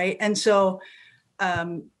 right? And so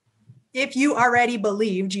if you already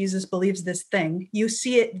believe Jesus believes this thing, you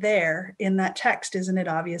see it there in that text. Isn't it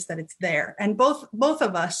obvious that it's there? And both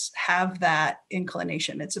of us have that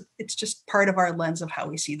inclination. It's just part of our lens of how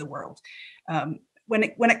we see the world. When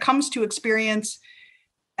it comes to experience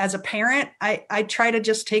as a parent, I try to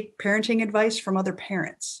just take parenting advice from other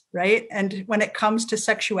parents, right? And when it comes to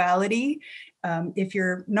sexuality, if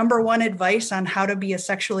your number one advice on how to be a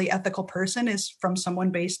sexually ethical person is from someone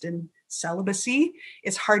based in celibacy,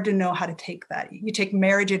 it's hard to know how to take that. You take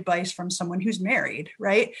marriage advice from someone who's married,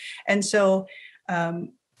 right? And so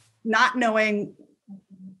not knowing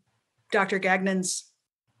Dr. Gagnon's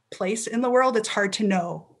place in the world, it's hard to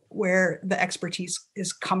know where the expertise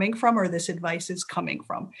is coming from or this advice is coming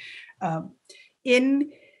from.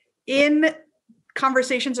 In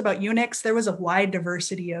conversations about eunuchs, there was a wide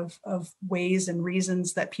diversity of ways and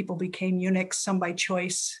reasons that people became eunuchs, some by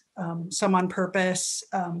choice, some on purpose,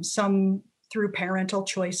 some through parental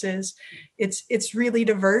choices. It's really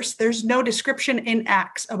diverse. There's no description in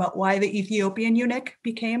Acts about why the Ethiopian eunuch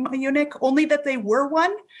became a eunuch, only that they were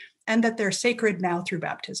one and that they're sacred now through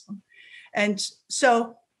baptism. And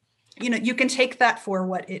so, you can take that for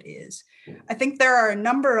what it is. I think there are a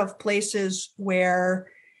number of places where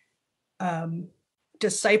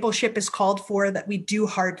discipleship is called for, that we do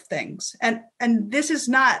hard things. And this is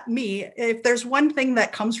not me. If there's one thing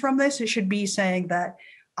that comes from this, it should be saying that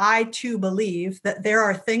I too believe that there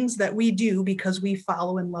are things that we do because we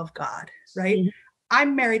follow and love God, right? Mm-hmm.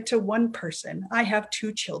 I'm married to one person. I have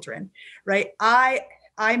 2 children, right? I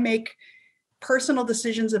make personal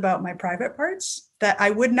decisions about my private parts that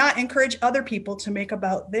I would not encourage other people to make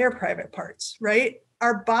about their private parts, right?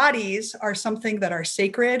 Our bodies are something that are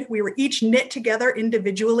sacred. We were each knit together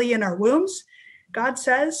individually in our wombs, God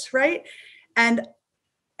says, right? And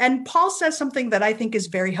Paul says something that I think is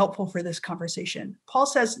very helpful for this conversation. Paul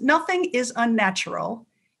says, nothing is unnatural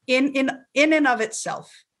in and of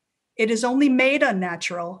itself. It is only made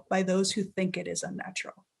unnatural by those who think it is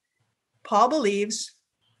unnatural. Paul believes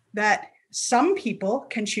that some people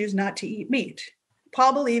can choose not to eat meat.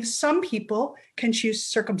 Paul believes some people can choose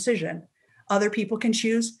circumcision. Other people can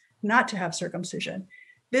choose not to have circumcision.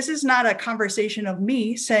 this is not a conversation of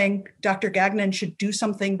me saying Dr. Gagnon should do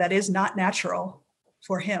something that is not natural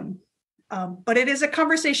for him. But it is a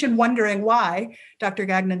conversation wondering why Dr.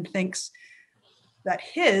 Gagnon thinks that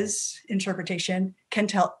his interpretation can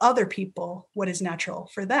tell other people what is natural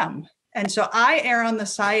for them. And so I err on the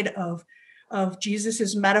side of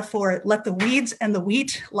Jesus's metaphor, let the weeds and the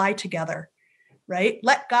wheat lie together, right?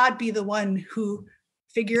 Let God be the one who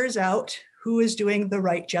figures out who is doing the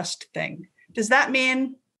right, just thing. Does that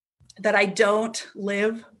mean that I don't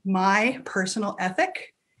live my personal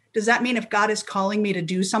ethic? Does that mean if God is calling me to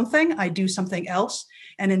do something, I do something else,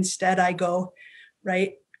 and instead I go,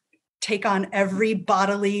 right, take on every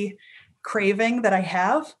bodily craving that I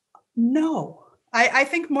have? No. I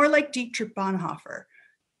think more like Dietrich Bonhoeffer,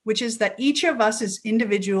 which is that each of us is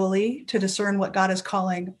individually to discern what God is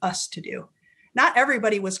calling us to do. Not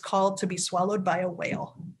everybody was called to be swallowed by a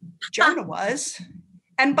whale. Jonah was.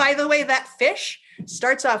 And by the way, that fish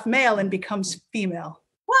starts off male and becomes female.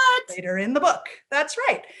 What? Later in the book. That's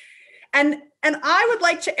right. And I would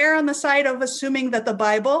like to err on the side of assuming that the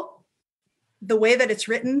Bible, the way that it's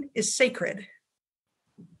written, is sacred.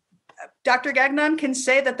 Dr. Gagnon can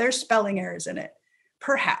say that there's spelling errors in it,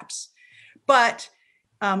 perhaps. But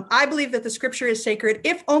I believe that the scripture is sacred,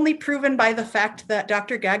 if only proven by the fact that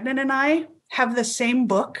Dr. Gagnon and I have the same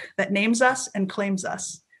book that names us and claims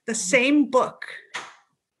us. The same book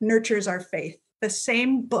nurtures our faith. The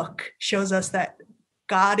same book shows us that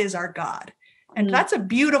God is our God. And that's a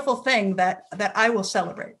beautiful thing that I will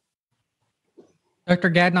celebrate. Dr.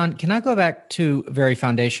 Gagnon, can I go back to very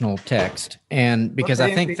foundational text? And because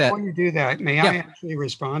I think that... Before you do that, may I actually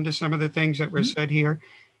respond to some of the things that were said here?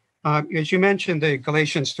 As you mentioned, the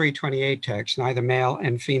Galatians 3:28 text, neither male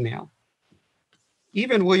and female.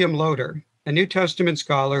 Even William Loader, a New Testament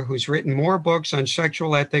scholar who's written more books on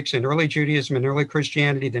sexual ethics in early Judaism and early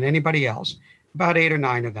Christianity than anybody else, about 8 or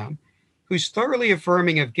 9 of them, who's thoroughly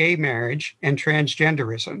affirming of gay marriage and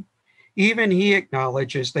transgenderism. Even he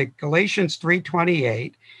acknowledges that Galatians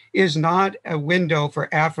 3:28 is not a window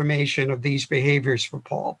for affirmation of these behaviors for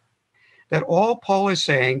Paul. That all Paul is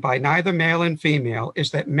saying by neither male and female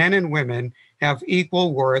is that men and women have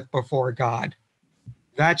equal worth before God.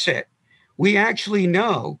 That's it. We actually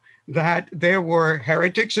know that there were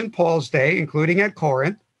heretics in Paul's day, including at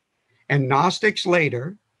Corinth, and Gnostics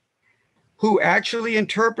later, who actually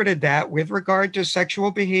interpreted that with regard to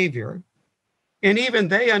sexual behavior. And even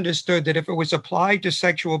they understood that if it was applied to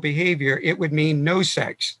sexual behavior, it would mean no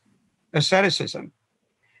sex, asceticism.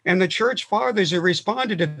 And the church fathers who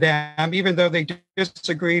responded to them, even though they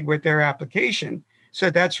disagreed with their application,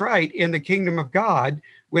 said that's right, in the kingdom of God,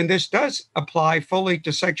 when this does apply fully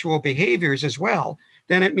to sexual behaviors as well,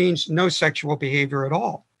 then it means no sexual behavior at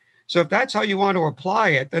all. So if that's how you want to apply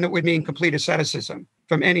it, then it would mean complete asceticism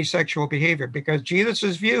from any sexual behavior, because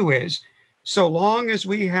Jesus's view is, so long as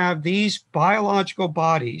we have these biological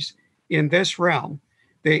bodies in this realm,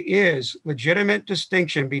 there is legitimate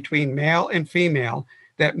distinction between male and female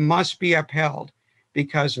that must be upheld,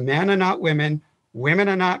 because men are not women, women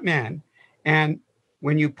are not men. And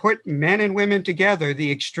when you put men and women together,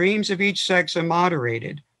 the extremes of each sex are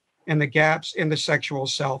moderated and the gaps in the sexual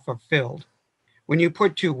self are filled. When you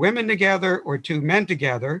put 2 women together or 2 men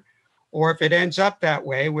together, or if it ends up that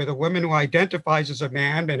way with a woman who identifies as a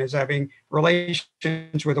man and is having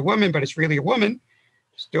relations with a woman, but it's really a woman,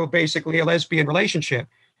 still basically a lesbian relationship,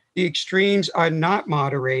 the extremes are not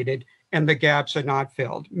moderated and the gaps are not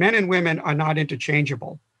filled. Men and women are not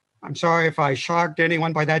interchangeable. I'm sorry if I shocked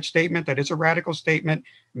anyone by that statement. That is a radical statement.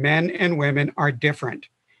 Men and women are different.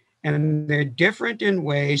 And they're different in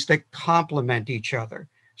ways that complement each other,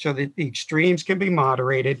 so that the extremes can be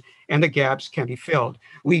moderated and the gaps can be filled.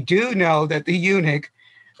 We do know that the eunuch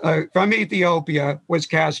from Ethiopia was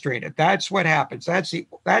castrated. That's what happens. That's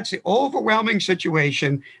the overwhelming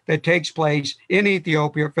situation that takes place in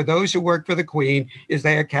Ethiopia for those who work for the queen, is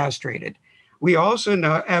they are castrated. We also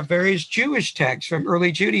have various Jewish texts from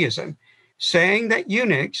early Judaism saying that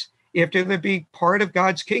eunuchs, if they're to be part of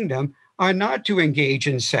God's kingdom, are not to engage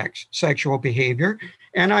in sexual behavior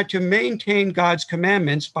and are to maintain God's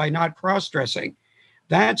commandments by not cross-dressing.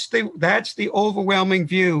 That's the overwhelming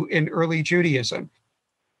view in early Judaism.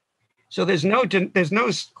 So there's no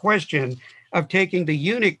question of taking the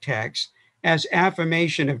eunuch text as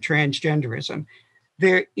affirmation of transgenderism.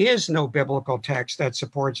 There is no biblical text that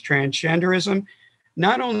supports transgenderism.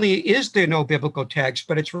 Not only is there no biblical text,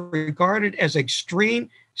 but it's regarded as extreme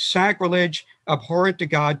sacrilege, abhorrent to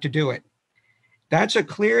God to do it. That's a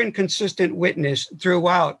clear and consistent witness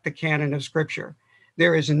throughout the canon of Scripture.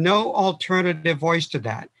 There is no alternative voice to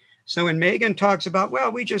that. So when Megan talks about,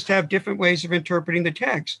 well, we just have different ways of interpreting the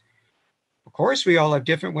text. Of course, we all have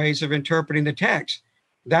different ways of interpreting the text.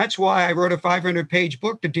 That's why I wrote a 500-page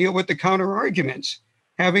book to deal with the counter arguments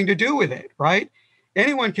having to do with it, right?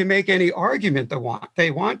 Anyone can make any argument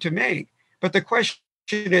they want to make, but the question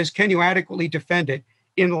is, can you adequately defend it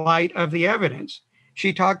in light of the evidence?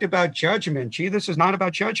 She talked about judgment. Jesus is not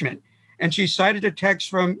about judgment. And she cited a text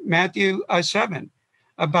from Matthew 7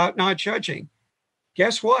 about not judging.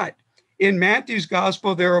 Guess what? In Matthew's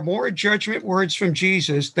gospel, there are more judgment words from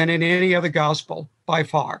Jesus than in any other gospel by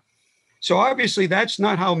far. So obviously, that's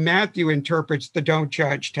not how Matthew interprets the don't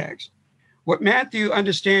judge text. What Matthew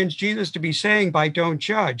understands Jesus to be saying by don't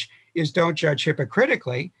judge is don't judge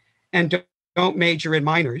hypocritically and don't major in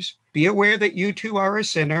minors. Be aware that you too are a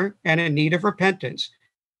sinner and in need of repentance.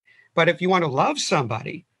 But if you want to love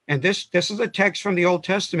somebody, and this is a text from the Old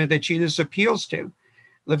Testament that Jesus appeals to,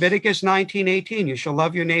 Leviticus 19:18, you shall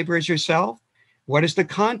love your neighbor as yourself. What is the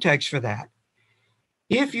context for that?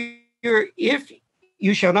 If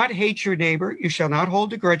you shall not hate your neighbor, you shall not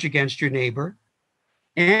hold a grudge against your neighbor.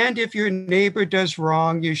 And if your neighbor does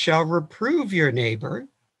wrong, you shall reprove your neighbor,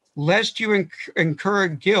 lest you incur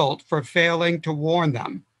guilt for failing to warn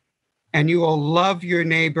them. And you will love your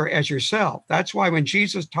neighbor as yourself. That's why when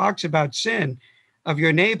Jesus talks about sin of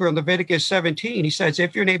your neighbor in Leviticus 17, he says,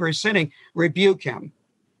 if your neighbor is sinning, rebuke him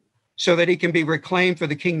so that he can be reclaimed for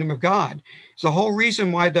the kingdom of God. It's the whole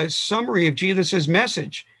reason why the summary of Jesus's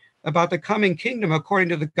message about the coming kingdom, according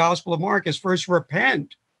to the Gospel of Mark, is first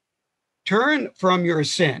repent, turn from your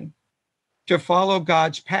sin to follow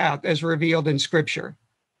God's path as revealed in Scripture.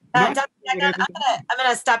 I'm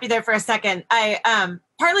gonna stop you there for a second. I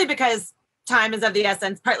partly because time is of the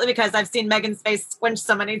essence, partly because I've seen Megan's face squinch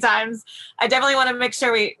so many times. I definitely want to make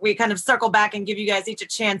sure we kind of circle back and give you guys each a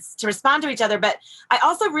chance to respond to each other. But I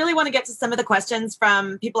also really want to get to some of the questions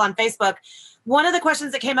from people on Facebook. One of the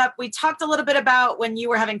questions that came up, we talked a little bit about when you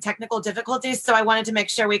were having technical difficulties, so I wanted to make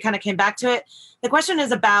sure we kind of came back to it. The question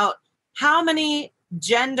is about how many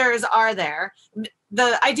genders are there?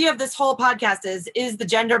 The idea of this whole podcast is the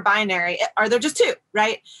gender binary. Are there just two,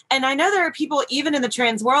 right? And I know there are people even in the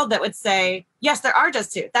trans world that would say, yes, there are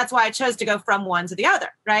just two. That's why I chose to go from one to the other,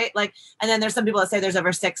 right? Like, and then there's some people that say there's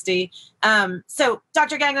over 60. So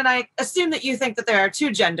Dr. Gagnon, I assume that you think that there are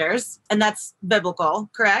two genders, and that's biblical,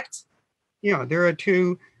 correct? Yeah, there are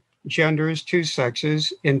two genders, two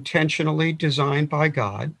sexes, intentionally designed by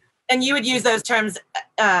God. And you would use those terms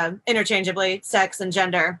interchangeably, sex and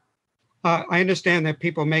gender. I understand that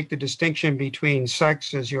people make the distinction between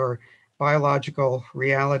sex as your biological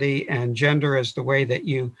reality and gender as the way that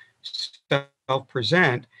you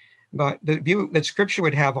self-present. But the view that Scripture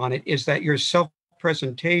would have on it is that your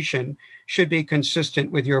self-presentation should be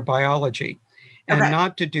consistent with your biology. And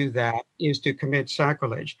not to do that is to commit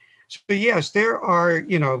sacrilege. So yes, there are,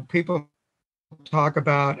 people talk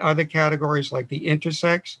about other categories like the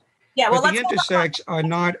intersex. Yeah, well, but the intersex are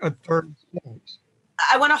not a third sex.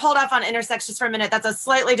 I want to hold off on intersex just for a minute. That's a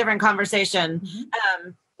slightly different conversation. Mm-hmm.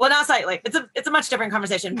 Well, not slightly. It's a much different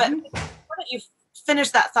conversation. Mm-hmm. But why don't you finish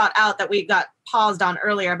that thought out that we got paused on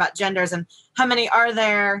earlier about genders and how many are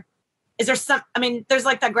there? Is there some? I mean, there's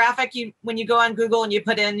like that graphic when you go on Google and you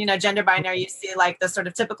put in, gender binary, you see like the sort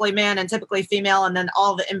of typically man and typically female, and then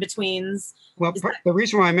all the in betweens. Well, the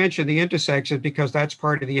reason why I mentioned the intersex is because that's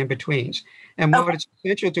part of the in betweens. And what it's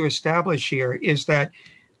essential to establish here is that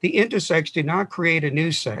the intersex did not create a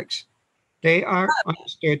new sex. They are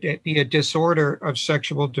understood to be a disorder of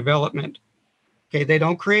sexual development. Okay, they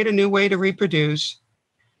don't create a new way to reproduce.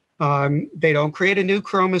 They don't create a new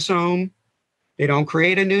chromosome. They don't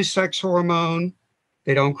create a new sex hormone.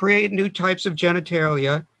 They don't create new types of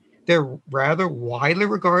genitalia. They're rather widely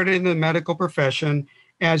regarded in the medical profession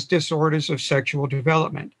as disorders of sexual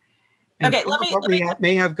development. And what we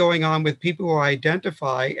may have going on with people who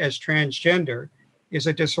identify as transgender is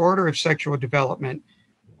a disorder of sexual development.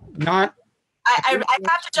 I have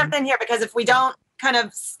to jump in here because if we don't kind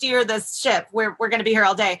of steer this ship, we're going to be here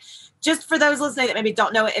all day. Just for those listening that maybe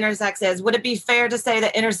don't know what intersex is, would it be fair to say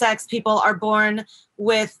that intersex people are born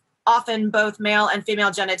with often both male and female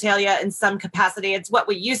genitalia in some capacity? It's what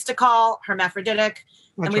we used to call hermaphroditic,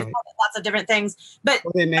 and we've called it lots of different things. But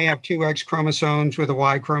they may have two X chromosomes with a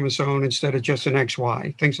Y chromosome instead of just an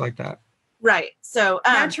XY, things like that. Right. So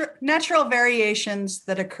natural variations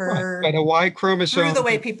that occur but a Y chromosome through the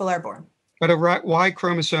way people are born. But a Y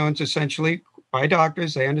chromosome is essentially, by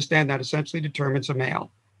doctors, they understand that essentially determines a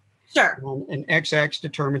male. Sure. An XX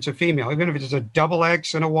determines a female. Even if it's a double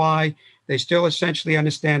X and a Y, they still essentially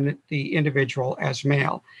understand the individual as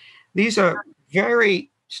male. These are very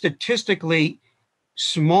statistically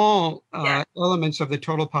small elements of the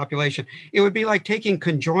total population. It would be like taking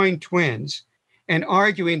conjoined twins and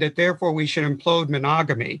arguing that therefore we should implode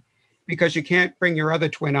monogamy because you can't bring your other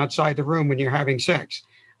twin outside the room when you're having sex.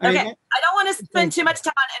 I Okay, mean, I don't want to spend too much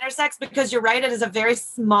time on intersex because you're right, it is a very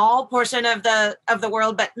small portion of the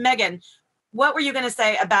world. But Megan, what were you going to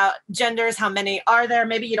say about genders? How many are there?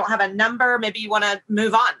 Maybe you don't have a number. Maybe you want to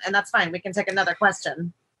move on, and that's fine. We can take another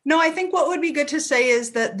question. No, I think what would be good to say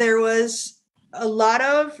is that there was a lot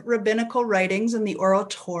of rabbinical writings in the Oral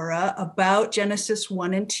Torah about Genesis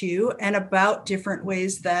 1 and 2 and about different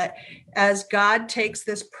ways that as God takes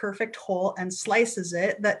this perfect whole and slices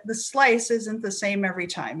it, that the slice isn't the same every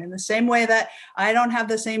time. In the same way that I don't have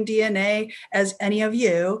the same DNA as any of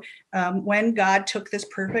you, when God took this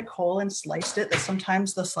perfect whole and sliced it, that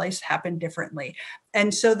sometimes the slice happened differently.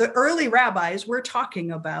 And so the early rabbis were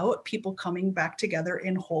talking about people coming back together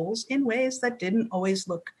in wholes in ways that didn't always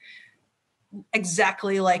look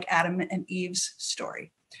exactly like Adam and Eve's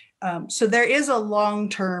story. So there is a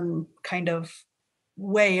long-term kind of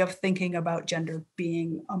way of thinking about gender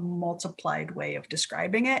being a multiplied way of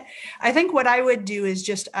describing it. I think what I would do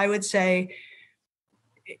is I would say,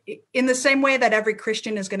 in the same way that every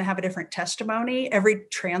Christian is going to have a different testimony, every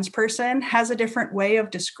trans person has a different way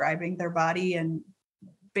of describing their body, and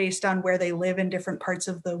based on where they live in different parts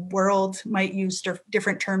of the world might use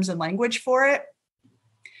different terms and language for it.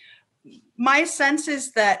 My sense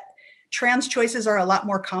is that trans choices are a lot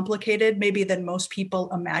more complicated maybe than most people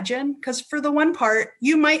imagine, because for the one part,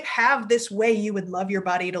 you might have this way you would love your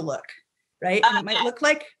body to look, right? And it might look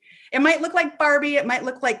like Barbie, it might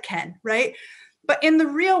look like Ken, right? But in the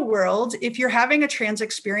real world, if you're having a trans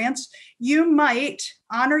experience, you might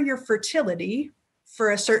honor your fertility for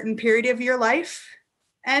a certain period of your life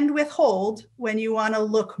and withhold when you want to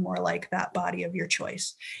look more like that body of your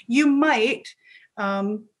choice. You might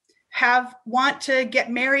want to get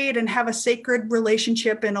married and have a sacred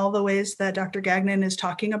relationship in all the ways that Dr. Gagnon is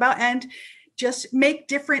talking about, and just make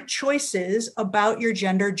different choices about your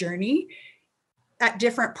gender journey at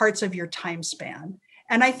different parts of your time span.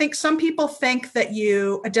 And I think some people think that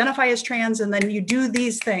you identify as trans and then you do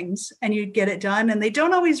these things and you get it done. And they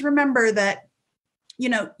don't always remember that, you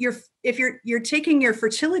know, if you're taking your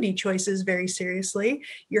fertility choices very seriously,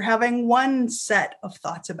 you're having one set of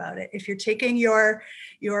thoughts about it. If you're taking your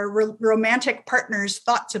romantic partner's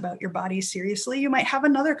thoughts about your body seriously, you might have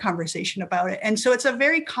another conversation about it. And so it's a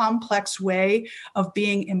very complex way of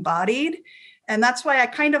being embodied. And that's why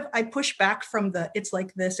I push back from it's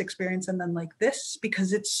like this experience and then like this,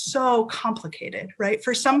 because it's so complicated, right?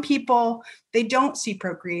 For some people, they don't see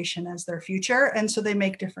procreation as their future. And so they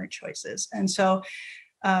make different choices. And so,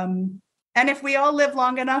 and if we all live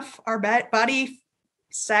long enough, our body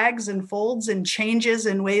sags and folds and changes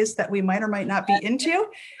in ways that we might or might not be into.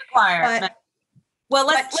 But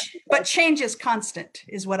change is constant,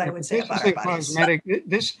 is what I would say about our bodies. Cosmetic.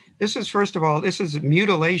 This is, first of all, this is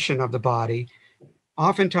mutilation of the body,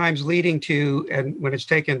 oftentimes leading to, and when it's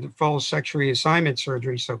taken to full sex reassignment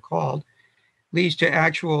surgery, so-called, leads to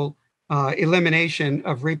actual elimination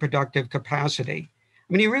of reproductive capacity.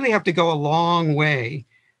 I mean, you really have to go a long way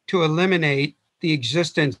to eliminate the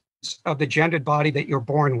existence of the gendered body that you're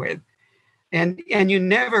born with. And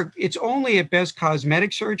it's only at best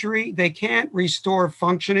cosmetic surgery. They can't restore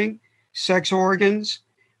functioning sex organs.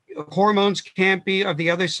 Hormones can't be of the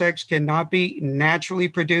other sex, cannot be naturally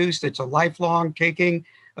produced. It's a lifelong taking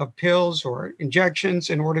of pills or injections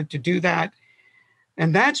in order to do that.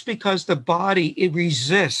 And that's because the body, it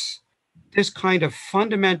resists this kind of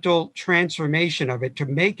fundamental transformation of it to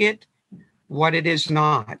make it what it is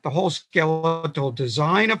not. The whole skeletal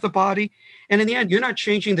design of the body. And in the end, you're not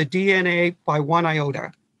changing the DNA by one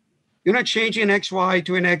iota. You're not changing an XY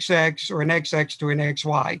to an XX or an XX to an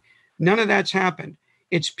XY. None of that's happened.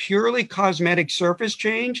 It's purely cosmetic surface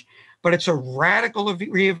change, but it's a radical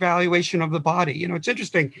reevaluation of the body. You know, it's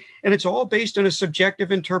interesting. And it's all based on a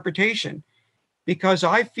subjective interpretation. Because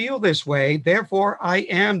I feel this way, therefore I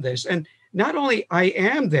am this. And not only I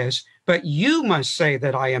am this, but you must say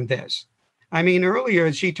that I am this. I mean,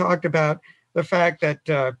 earlier she talked about the fact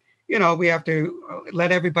that, we have to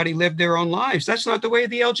let everybody live their own lives. That's not the way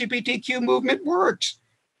the LGBTQ movement works.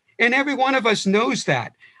 And every one of us knows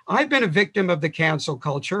that. I've been a victim of the cancel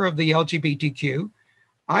culture of the LGBTQ.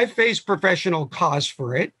 I face professional costs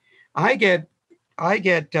for it. I get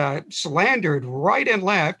slandered right and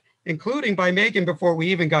left, including by Megan before we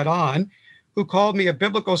even got on, who called me a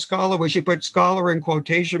biblical scholar, where she put scholar in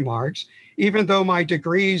quotation marks, even though my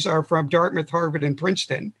degrees are from Dartmouth, Harvard, and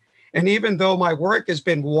Princeton. And even though my work has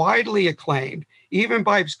been widely acclaimed, even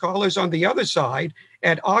by scholars on the other side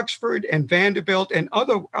at Oxford and Vanderbilt and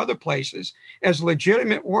other places as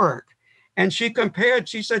legitimate work. And she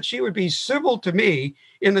said she would be civil to me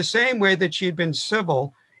in the same way that she'd been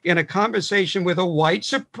civil in a conversation with a white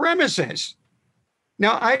supremacist.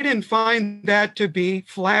 Now, I didn't find that to be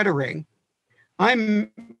flattering.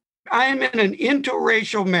 I'm in an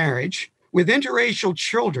interracial marriage with interracial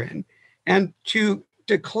children, and to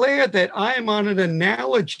declare that I am on an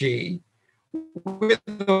analogy with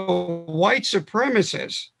a white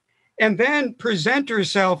supremacist and then present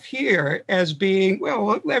herself here as being,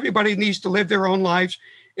 well, everybody needs to live their own lives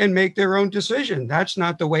and make their own decision. That's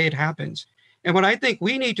not the way it happens. And what I think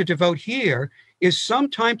we need to devote here is some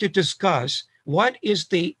time to discuss what is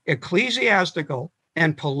the ecclesiastical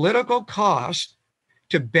and political cost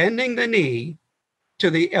to bending the knee to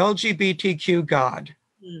the LGBTQ God,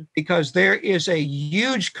 because there is a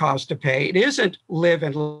huge cost to pay. It isn't live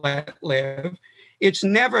and let live. It's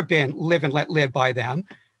never been live and let live by them.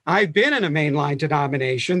 I've been in a mainline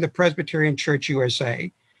denomination, the Presbyterian Church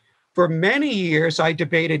USA. For many years, I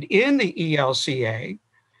debated in the ELCA.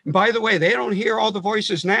 And by the way, they don't hear all the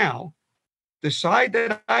voices now. The side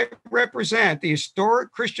that I represent, the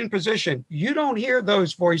historic Christian position, you don't hear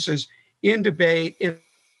those voices in debate in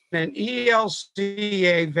an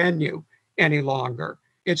ELCA venue any longer.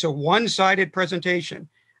 It's a one-sided presentation.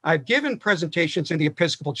 I've given presentations in the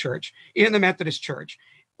Episcopal Church, in the Methodist Church,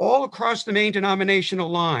 all across the main denominational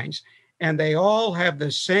lines, and they all have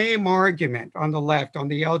the same argument on the left on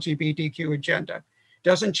the LGBTQ agenda.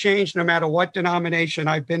 Doesn't change no matter what denomination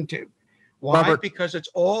I've been to. Why? Robert, because it's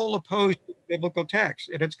all opposed to biblical text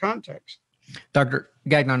in its context. Dr.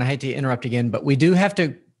 Gagnon, I hate to interrupt again, but we do have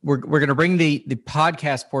to, we're going to bring the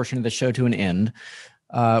podcast portion of the show to an end.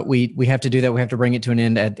 We have to do that. We have to bring it to an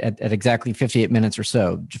end at exactly 58 minutes or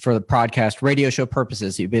so for the podcast radio show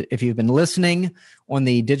purposes. If you've been listening on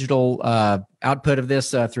the digital output of this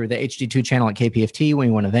through the HD2 channel at KPFT, we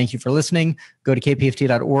want to thank you for listening. Go to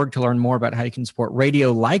kpft.org to learn more about how you can support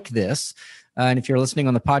radio like this. And if you're listening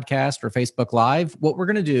on the podcast or Facebook Live, what we're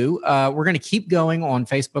going to do, we're going to keep going on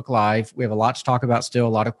Facebook Live. We have a lot to talk about still, a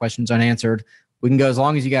lot of questions unanswered. We can go as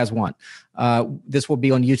long as you guys want. This will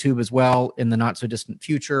be on YouTube as well in the not so distant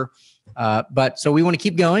future. But so we want to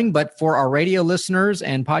keep going. But for our radio listeners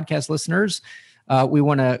and podcast listeners, we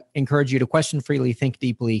want to encourage you to question freely, think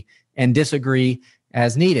deeply, and disagree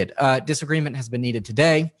as needed. Disagreement has been needed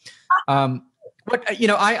today. But,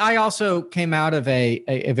 I also came out of a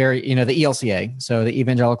very, the ELCA, so the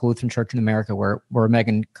Evangelical Lutheran Church in America, where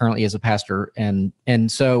Megan currently is a pastor. And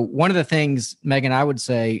so one of the things, Megan, I would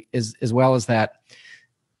say is, as well as that,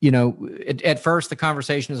 at first the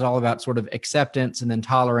conversation is all about sort of acceptance and then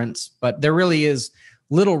tolerance, but there really is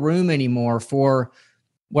little room anymore for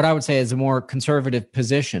what I would say is a more conservative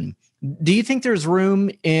position. Do you think there's room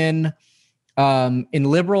in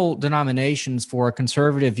liberal denominations for a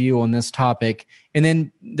conservative view on this topic? And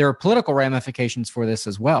then there are political ramifications for this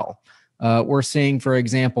as well. We're seeing, for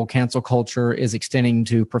example, cancel culture is extending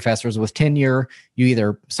to professors with tenure. You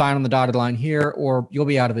either sign on the dotted line here or you'll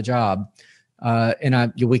be out of a job.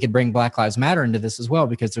 We could bring Black Lives Matter into this as well,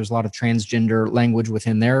 because there's a lot of transgender language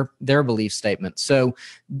within their belief statement. So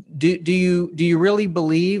do you really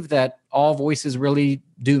believe that all voices really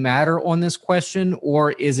do matter on this question,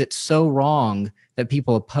 or is it so wrong that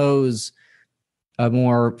people oppose a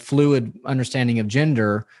more fluid understanding of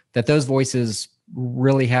gender that those voices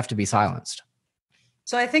really have to be silenced?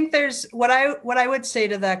 So I think there's what I would say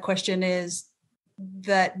to that question is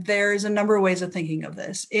that there's a number of ways of thinking of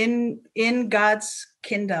this. In God's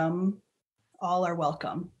kingdom, all are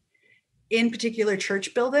welcome. In particular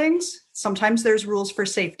church buildings, sometimes there's rules for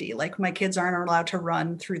safety, like my kids aren't allowed to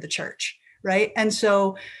run through the church, right? And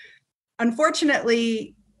so,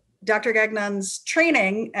 unfortunately, Dr. Gagnon's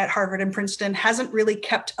training at Harvard and Princeton hasn't really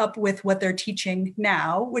kept up with what they're teaching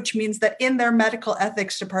now, which means that in their medical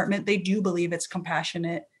ethics department, they do believe it's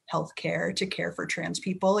compassionate healthcare to care for trans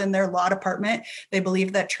people. In their law department, they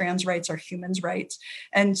believe that trans rights are humans' rights.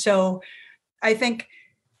 And so I think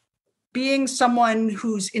being someone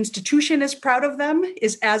whose institution is proud of them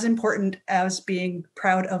is as important as being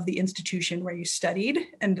proud of the institution where you studied,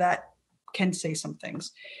 and that can say some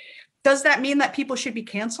things. Does that mean that people should be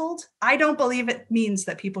canceled? I don't believe it means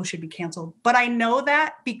that people should be canceled, but I know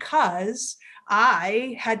that because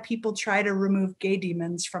I had people try to remove gay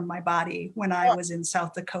demons from my body when I was in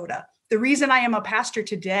South Dakota. The reason I am a pastor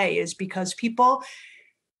today is because people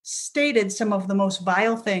stated some of the most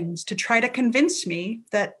vile things to try to convince me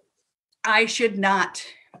that I should not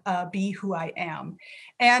be who I am.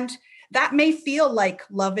 And That may feel like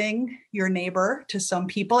loving your neighbor to some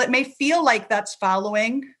people. It may feel like that's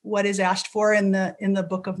following what is asked for in the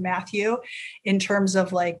book of Matthew in terms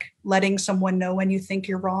of like letting someone know when you think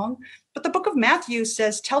you're wrong. But the book of Matthew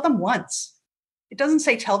says, tell them once. It doesn't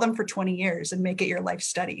say tell them for 20 years and make it your life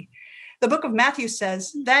study. The book of Matthew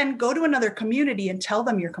says, then go to another community and tell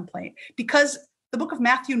them your complaint, because the book of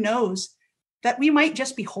Matthew knows that we might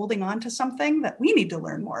just be holding on to something that we need to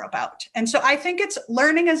learn more about. And so I think it's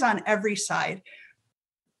learning is on every side.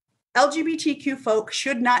 LGBTQ folk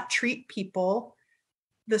should not treat people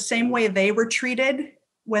the same way they were treated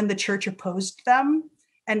when the church opposed them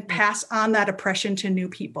and pass on that oppression to new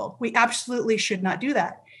people. We absolutely should not do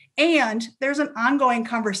that. And there's an ongoing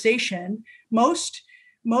conversation.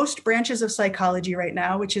 Most branches of psychology right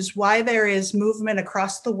now, which is why there is movement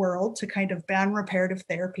across the world to kind of ban reparative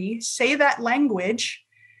therapy, say that language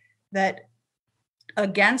that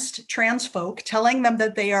against trans folk, telling them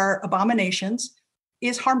that they are abominations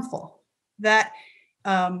is harmful, that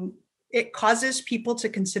it causes people to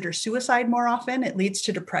consider suicide more often. It leads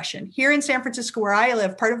to depression. Here in San Francisco, where I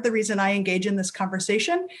live, part of the reason I engage in this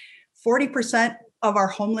conversation, 40% of our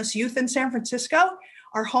homeless youth in San Francisco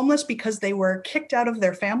are homeless because they were kicked out of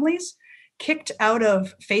their families, kicked out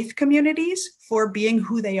of faith communities for being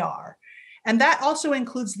who they are. And that also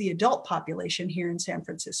includes the adult population here in San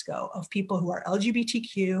Francisco of people who are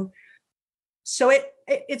LGBTQ. So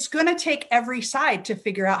it's going to take every side to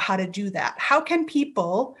figure out how to do that. How can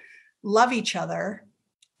people love each other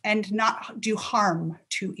and not do harm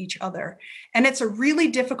to each other? And it's a really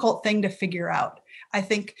difficult thing to figure out. I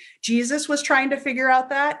think Jesus was trying to figure out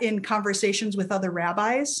that in conversations with other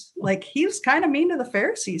rabbis. Like, he was kind of mean to the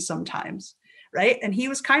Pharisees sometimes, right? And he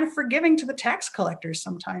was kind of forgiving to the tax collectors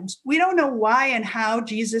sometimes. We don't know why and how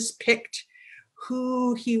Jesus picked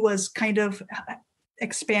who he was kind of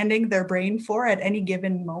expanding their brain for at any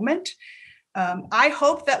given moment. I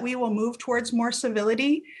hope that we will move towards more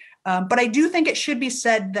civility. But I do think it should be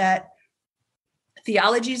said that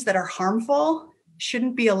theologies that are harmful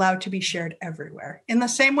shouldn't be allowed to be shared everywhere. In the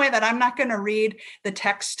same way that I'm not going to read the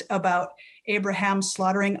text about Abraham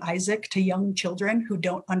slaughtering Isaac to young children who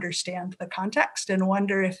don't understand the context and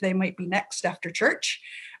wonder if they might be next after church.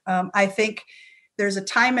 I think there's a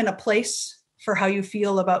time and a place for how you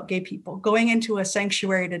feel about gay people. Going into a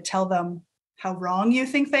sanctuary to tell them how wrong you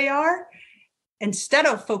think they are, instead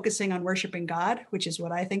of focusing on worshiping God, which is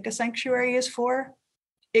what I think a sanctuary is for,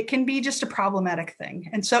 it can be just a problematic thing.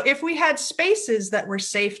 And so if we had spaces that were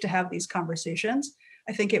safe to have these conversations,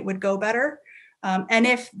 I think it would go better. And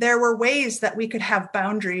if there were ways that we could have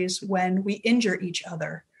boundaries when we injure each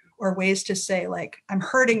other, or ways to say, like, I'm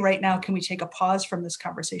hurting right now, can we take a pause from this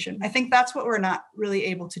conversation? I think that's what we're not really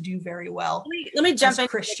able to do very well. Let me jump as in.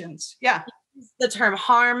 Christians. Yeah. The term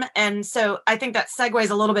harm. And so I think that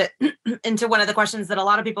segues a little bit into one of the questions that a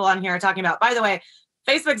lot of people on here are talking about. By the way,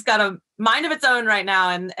 Facebook's got a mind of its own right now,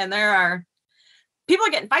 and there are people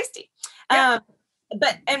are getting feisty. Yeah.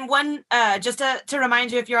 Just to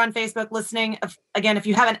remind you, if you're on Facebook listening, again, if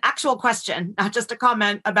you have an actual question, not just a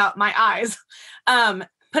comment about my eyes,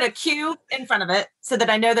 put a Q in front of it so that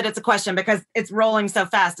I know that it's a question, because it's rolling so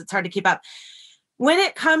fast, it's hard to keep up. When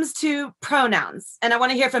it comes to pronouns, and I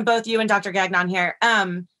want to hear from both you and Dr. Gagnon here,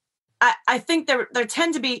 I think there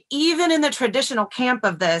tend to be, even in the traditional camp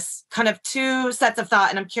of this, kind of two sets of thought,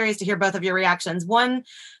 and I'm curious to hear both of your reactions. One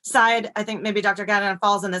side, I think maybe Dr. Gagnon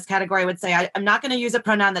falls in this category, would say, I'm not going to use a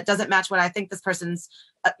pronoun that doesn't match what I think this person's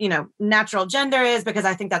natural gender is, because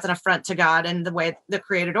I think that's an affront to God and the way the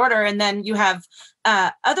created order. And then you have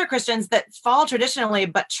other Christians that fall traditionally,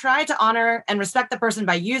 but try to honor and respect the person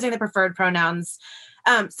by using the preferred pronouns.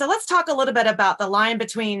 So let's talk a little bit about the line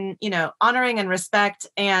between, honoring and respect,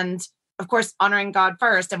 and of course, honoring God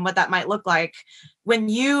first, and what that might look like. When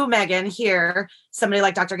you, Megan, hear somebody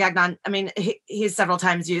like Dr. Gagnon, I mean, he's several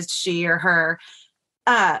times used she or her.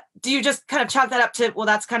 Do you just kind of chalk that up to, well,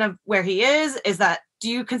 that's kind of where he is? Do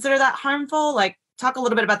you consider that harmful? Like, talk a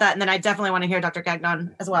little bit about that. And then I definitely want to hear Dr.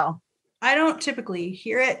 Gagnon as well. I don't typically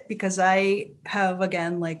hear it, because I have,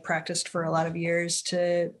 again, practiced for a lot of years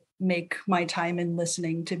to make my time in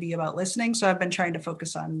listening to be about listening. So I've been trying to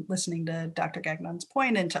focus on listening to Dr. Gagnon's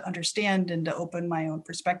point and to understand and to open my own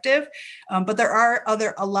perspective. But there are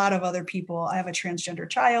a lot of other people. I have a transgender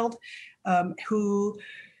child who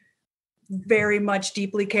very much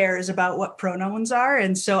deeply cares about what pronouns are.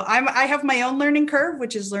 And so I have my own learning curve,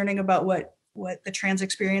 which is learning about what the trans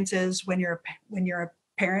experience is when you're a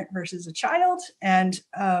parent versus a child. And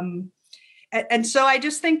so I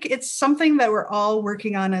just think it's something that we're all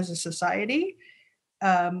working on as a society.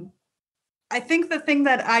 I think the thing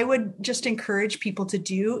that I would just encourage people to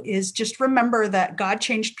do is just remember that God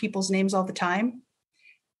changed people's names all the time,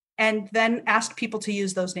 and then ask people to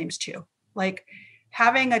use those names too. Like,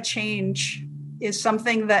 having a change is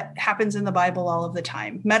something that happens in the Bible all of the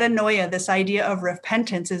time. Metanoia, this idea of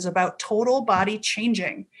repentance, is about total body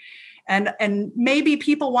changing. And maybe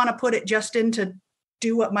people want to put it just into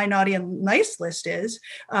do what my naughty and nice list is.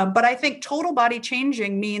 But I think total body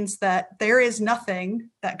changing means that there is nothing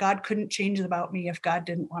that God couldn't change about me if God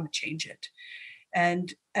didn't want to change it.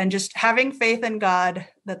 And just having faith in God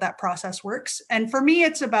that process works. And for me,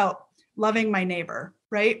 it's about loving my neighbor,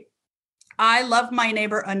 right? I love my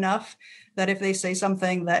neighbor enough that if they say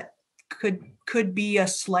something that could be a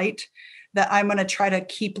slight, that I'm going to try to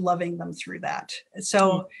keep loving them through that.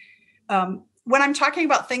 So when I'm talking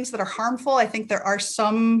about things that are harmful, I think there are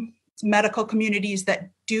some medical communities that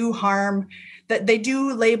do harm, that they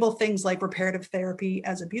do label things like reparative therapy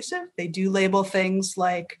as abusive. They do label things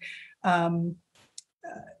like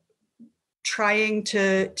trying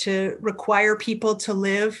to require people to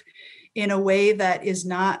live in a way that is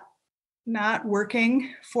not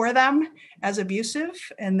working for them as abusive.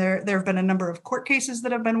 And there have been a number of court cases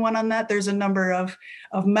that have been won on that. There's a number of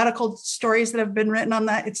medical stories that have been written on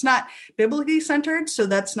that. It's not biblically centered, so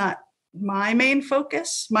that's not my main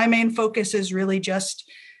focus. My main focus is really just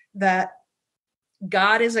that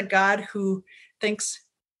God is a God who thinks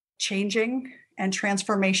changing and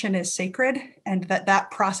transformation is sacred, and that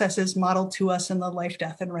process is modeled to us in the life,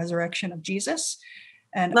 death, and resurrection of Jesus.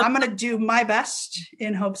 And I'm going to do my best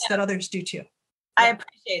in hopes that others do too. I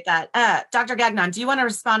appreciate that. Dr. Gagnon, do you want to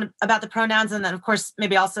respond about the pronouns, and then, of course,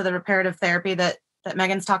 maybe also the reparative therapy that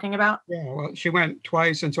Megan's talking about? Yeah, well, she went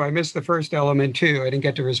twice, and so I missed the first element too. I didn't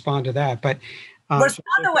get to respond to that, but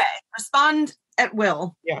respond away. Respond at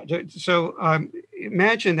will. Yeah. So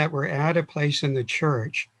imagine that we're at a place in the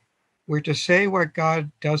church where to say what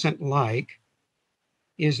God doesn't like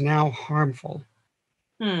is now harmful.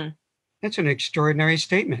 That's an extraordinary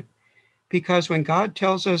statement, because when God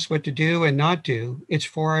tells us what to do and not do, it's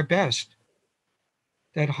for our best.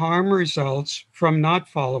 That harm results from not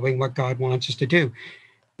following what God wants us to do.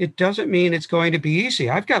 It doesn't mean it's going to be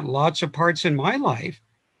easy. I've got lots of parts in my life.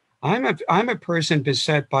 I'm a person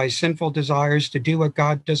beset by sinful desires to do what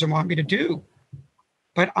God doesn't want me to do.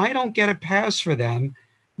 But I don't get a pass for them,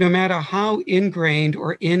 no matter how ingrained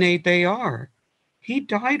or innate they are. He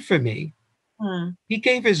died for me. He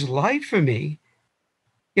gave his life for me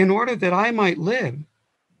in order that I might live.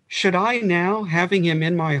 Should I now, having him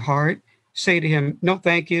in my heart, say to him, no,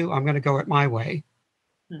 thank you, I'm going to go it my way?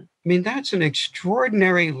 I mean, that's an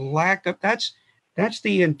extraordinary lack of, that's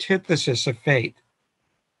the antithesis of faith.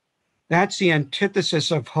 That's the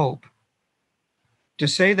antithesis of hope. To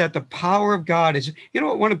say that the power of God is,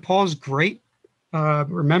 one of Paul's great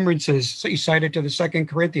remembrances, so he cited to the 2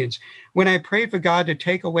 Corinthians, when I prayed for God to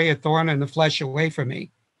take away a thorn in the flesh away from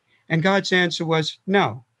me. And God's answer was,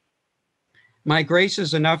 no, my grace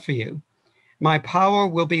is enough for you. My power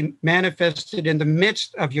will be manifested in the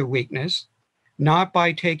midst of your weakness, not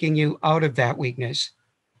by taking you out of that weakness,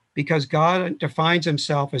 because God defines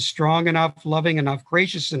himself as strong enough, loving enough,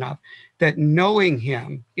 gracious enough, that knowing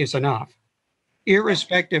him is enough,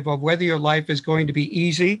 irrespective of whether your life is going to be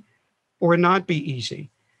easy or not be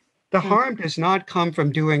easy. The harm does not come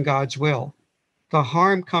from doing God's will. The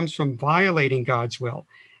harm comes from violating God's will.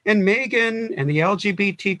 And Megan and the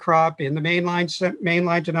LGBT crop in the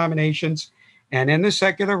mainline denominations and in the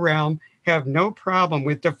secular realm have no problem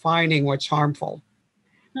with defining what's harmful.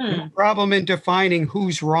 No problem in defining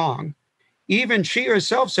who's wrong. Even she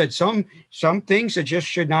herself said some things that just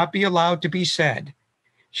should not be allowed to be said.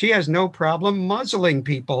 She has no problem muzzling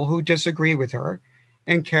people who disagree with her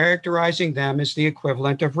and characterizing them as the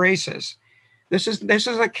equivalent of racist. This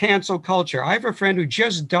is a cancel culture. I have a friend who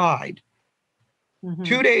just died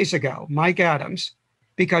 2 days ago, Mike Adams,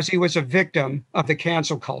 because he was a victim of the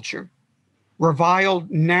cancel culture, reviled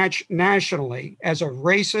nationally as a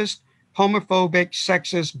racist, homophobic,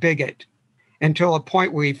 sexist bigot, until a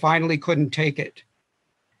point where he finally couldn't take it.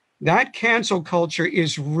 That cancel culture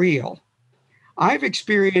is real. I've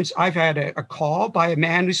had a call by a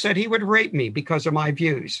man who said he would rape me because of my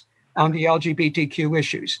views on the LGBTQ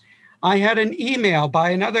issues. I had an email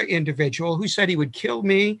by another individual who said he would kill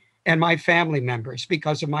me and my family members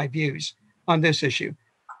because of my views on this issue.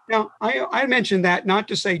 Now, I mentioned that not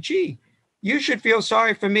to say, gee, you should feel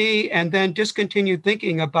sorry for me and then discontinue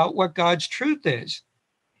thinking about what God's truth is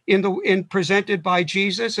in presented by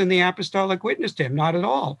Jesus and the apostolic witness to him. Not at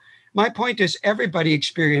all. My point is, everybody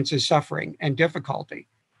experiences suffering and difficulty.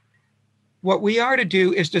 What we are to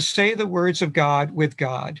do is to say the words of God with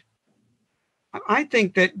God. I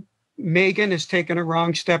think that Megan has taken a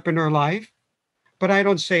wrong step in her life, but I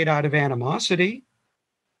don't say it out of animosity.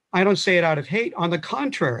 I don't say it out of hate. On the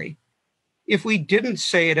contrary, if we didn't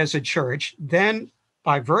say it as a church, then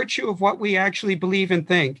by virtue of what we actually believe and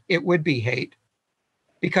think, it would be hate.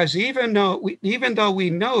 Because even though we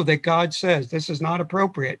know that God says this is not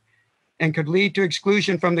appropriate and could lead to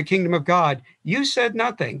exclusion from the kingdom of God, you said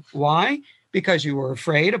nothing. Why? Because you were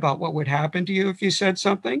afraid about what would happen to you if you said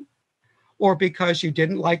something, or because you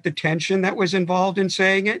didn't like the tension that was involved in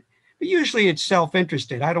saying it. But usually it's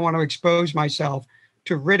self-interested. I don't want to expose myself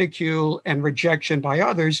to ridicule and rejection by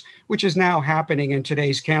others, which is now happening in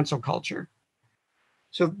today's cancel culture.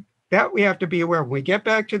 So that we have to be aware of. When we get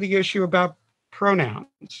back to the issue about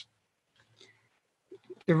pronouns,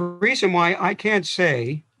 the reason why I can't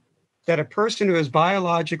say that a person who is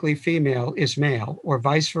biologically female is male or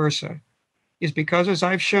vice versa is because, as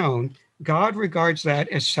I've shown, God regards that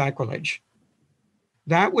as sacrilege.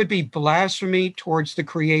 That would be blasphemy towards the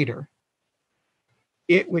Creator.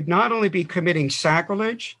 It would not only be committing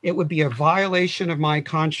sacrilege, it would be a violation of my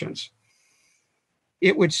conscience.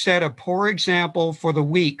 It would set a poor example for the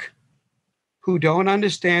weak who don't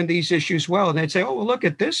understand these issues well. And they'd say, oh, well, look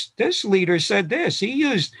at this. This leader said this.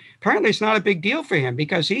 Apparently it's not a big deal for him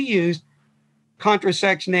because he used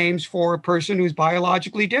contrasex names for a person who's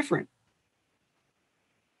biologically different.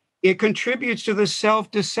 It contributes to the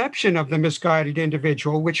self-deception of the misguided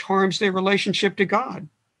individual, which harms their relationship to God.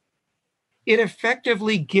 It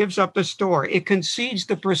effectively gives up the store. It concedes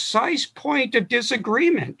the precise point of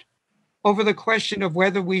disagreement over the question of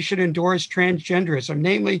whether we should endorse transgenderism,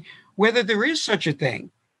 namely, whether there is such a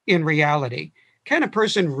thing in reality. Can a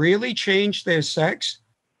person really change their sex?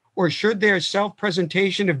 Or should their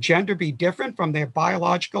self-presentation of gender be different from their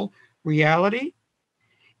biological reality?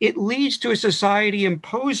 It leads to a society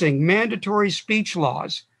imposing mandatory speech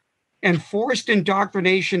laws and forced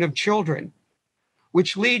indoctrination of children,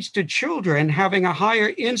 which leads to children having a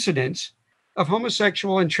higher incidence of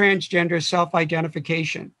homosexual and transgender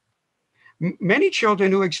self-identification. Many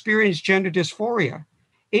children who experience gender dysphoria,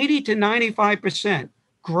 80 to 95%,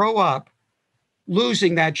 grow up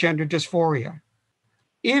losing that gender dysphoria.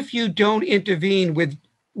 If you don't intervene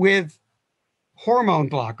with hormone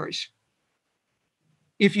blockers,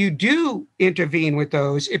 if you do intervene with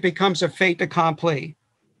those, it becomes a fait accompli.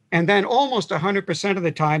 And then almost 100% of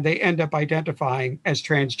the time, they end up identifying as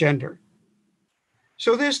transgender.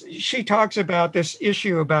 So she talks about this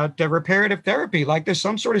issue about reparative therapy, like there's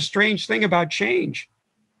some sort of strange thing about change.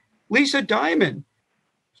 Lisa Diamond,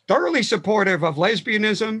 thoroughly supportive of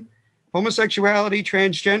lesbianism, homosexuality,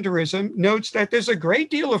 transgenderism, notes that there's a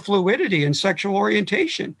great deal of fluidity in sexual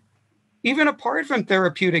orientation, even apart from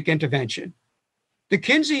therapeutic intervention. The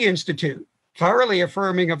Kinsey Institute, thoroughly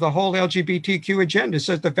affirming of the whole LGBTQ agenda,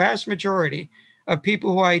 says the vast majority of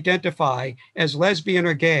people who identify as lesbian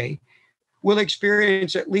or gay will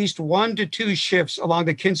experience at least 1 to 2 shifts along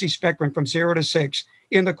the Kinsey spectrum from 0 to 6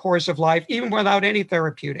 in the course of life, even without any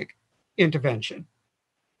therapeutic intervention.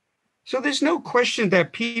 So there's no question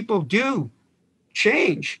that people do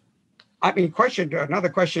change. I mean, another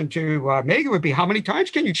question to Megan would be, how many times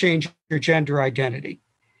can you change your gender identity?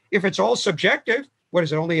 If it's all subjective, what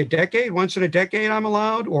is it, only a decade? Once in a decade I'm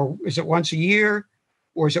allowed? Or is it once a year?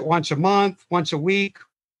 Or is it once a month, once a week,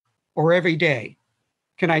 or every day?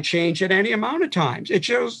 Can I change it any amount of times? It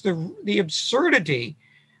shows the absurdity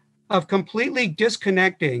of completely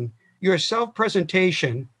disconnecting your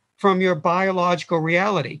self-presentation from your biological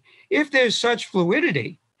reality. If there's such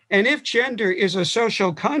fluidity, and if gender is a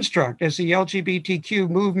social construct, as the LGBTQ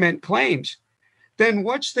movement claims, then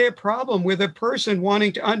what's their problem with a person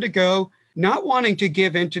wanting to undergo, not wanting to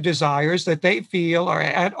give in to desires that they feel are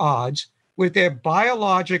at odds with their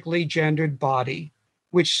biologically gendered body,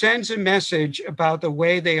 which sends a message about the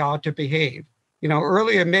way they ought to behave? You know,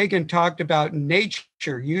 earlier Megan talked about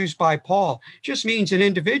nature used by Paul, just means an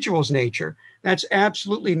individual's nature. That's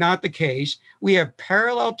absolutely not the case. We have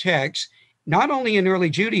parallel texts, not only in early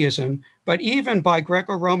Judaism, but even by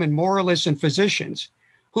Greco-Roman moralists and physicians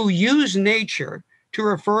who use nature to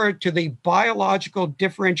refer to the biological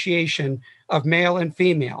differentiation of male and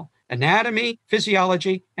female, anatomy,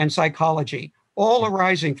 physiology, and psychology, all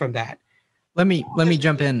arising from that. Let me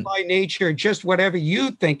jump in. By nature, just whatever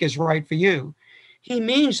you think is right for you. He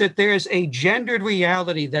means that there's a gendered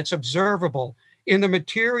reality that's observable in the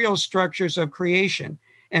material structures of creation.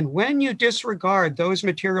 And when you disregard those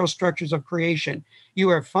material structures of creation, you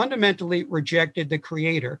have fundamentally rejected the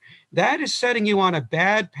Creator. That is setting you on a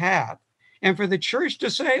bad path. And for the church to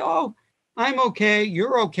say, oh, I'm okay,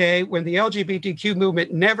 you're okay, when the LGBTQ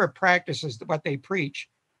movement never practices what they preach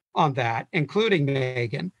on that, including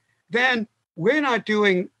Megan, then we're not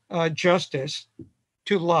doing justice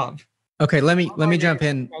to love. Okay, let me jump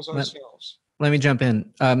in. As ourselves. Let me jump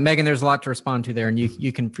in. Megan, there's a lot to respond to there, and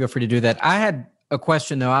you can feel free to do that. I had a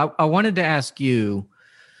question, though. I wanted to ask you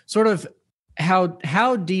sort of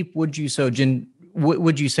how deep would you say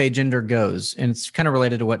gender goes? And it's kind of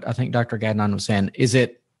related to what I think Dr. Gagnon was saying. Is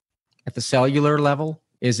it at the cellular level?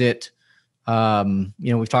 Is it,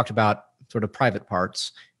 we've talked about sort of private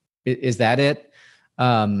parts. Is that it?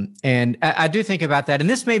 And I do think about that, and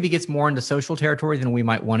this maybe gets more into social territory than we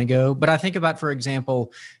might want to go. But I think about, for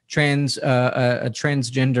example, a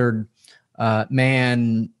transgendered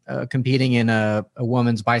man competing in a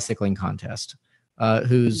woman's bicycling contest,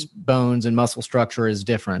 whose bones and muscle structure is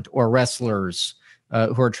different, or wrestlers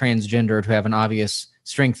who are transgendered who have an obvious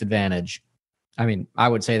strength advantage. I mean, I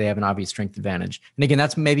would say they have an obvious strength advantage. And again,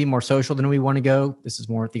 that's maybe more social than we want to go. This is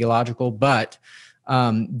more theological, but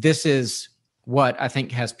this is what I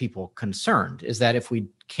think has people concerned, is that if we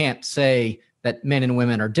can't say that men and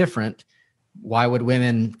women are different, why would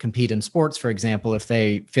women compete in sports, for example, if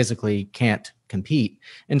they physically can't compete?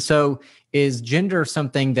 And so is gender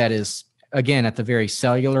something that is, again, at the very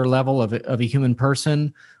cellular level of a human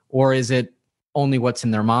person, or is it only what's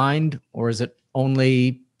in their mind, or is it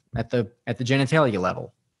only at the genitalia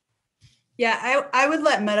level? Yeah, I would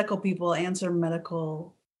let medical people answer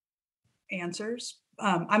medical answers.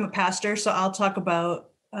 I'm a pastor, so I'll talk about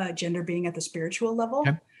gender being at the spiritual level,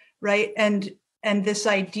 okay. Right? And this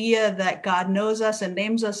idea that God knows us and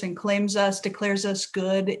names us and claims us, declares us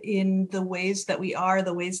good in the ways that we are,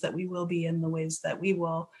 the ways that we will be, and the ways that we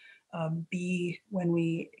will be when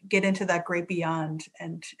we get into that great beyond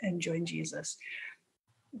and join Jesus.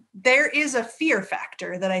 There is a fear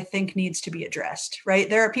factor that I think needs to be addressed, right?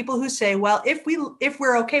 There are people who say, well, if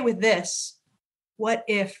we're okay with this, what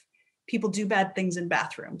if people do bad things in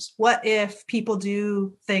bathrooms? What if people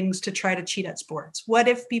do things to try to cheat at sports? What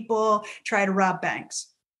if people try to rob banks?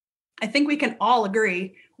 I think we can all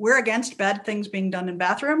agree we're against bad things being done in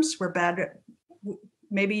bathrooms. We're bad.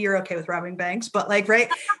 Maybe you're okay with robbing banks, but right?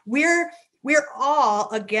 We're all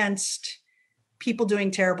against people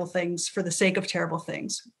doing terrible things for the sake of terrible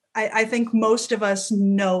things. I think most of us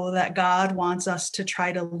know that God wants us to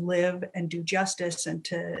try to live and do justice and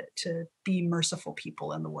to be merciful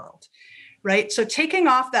people in the world, right? So taking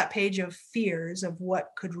off that page of fears of what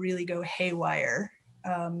could really go haywire,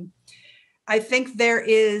 I think there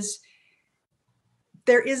is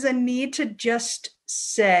a need to just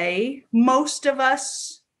say most of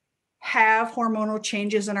us have hormonal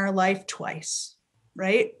changes in our life twice,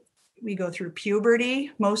 right? We go through puberty,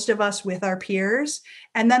 most of us with our peers,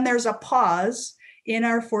 and then there's a pause in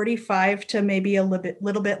our 45 to maybe a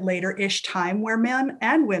little bit later-ish time where men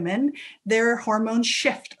and women, their hormones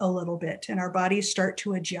shift a little bit and our bodies start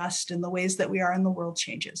to adjust and the ways that we are in the world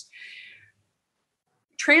changes.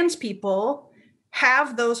 Trans people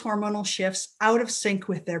have those hormonal shifts out of sync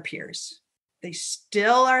with their peers. They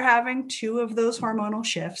still are having 2 of those hormonal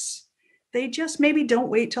shifts. They just maybe don't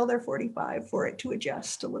wait till they're 45 for it to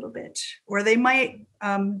adjust a little bit. Or they might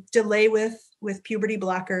delay with puberty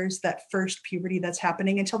blockers, that first puberty that's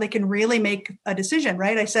happening, until they can really make a decision,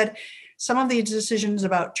 right? I said some of the decisions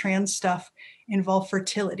about trans stuff involve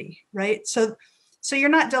fertility, right? So you're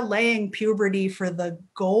not delaying puberty for the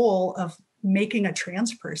goal of making a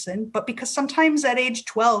trans person, but because sometimes at age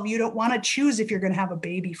 12, you don't want to choose if you're going to have a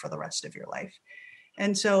baby for the rest of your life.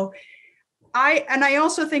 And so I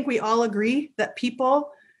also think we all agree that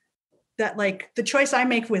people that the choice I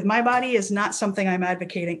make with my body is not something I'm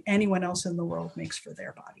advocating anyone else in the world makes for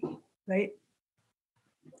their body, right?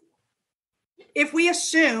 If we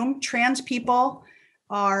assume trans people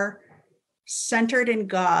are centered in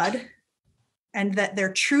God and that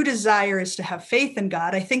their true desire is to have faith in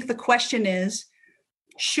God, I think the question is,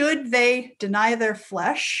 should they deny their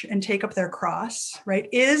flesh and take up their cross, right?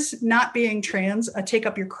 Is not being trans a take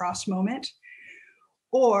up your cross moment?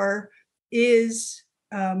 Or is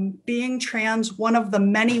being trans one of the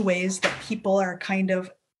many ways that people are kind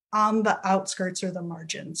of on the outskirts or the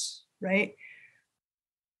margins, right?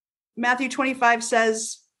 Matthew 25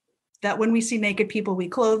 says that when we see naked people, we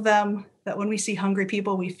clothe them, that when we see hungry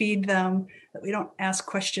people, we feed them, that we don't ask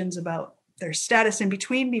questions about their status in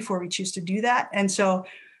between before we choose to do that. And so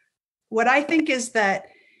what I think is that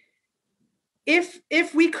if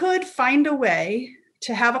we could find a way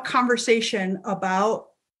to have a conversation about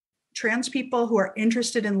trans people who are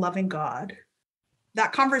interested in loving God,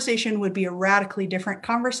 that conversation would be a radically different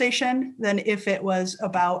conversation than if it was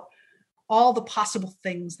about all the possible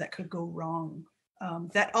things that could go wrong,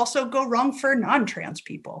 that also go wrong for non-trans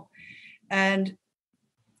people. And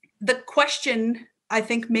the question, I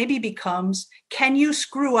think, maybe becomes, can you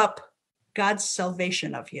screw up God's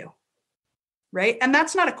salvation of you, right? And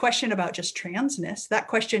that's not a question about just transness. That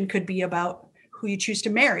question could be about who you choose to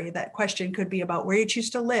marry. That question could be about where you choose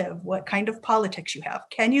to live, what kind of politics you have.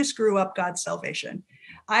 Can you screw up God's salvation?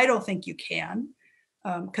 I don't think you can,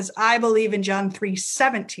 because I believe in John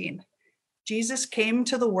 3:17. Jesus came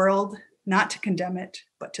to the world not to condemn it,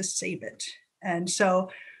 but to save it. And so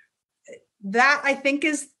that, I think,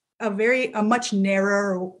 is a much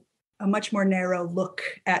more narrow look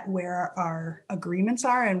at where our agreements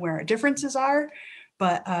are and where our differences are.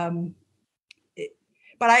 But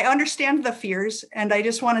I understand the fears, and I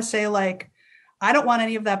just want to say, like, I don't want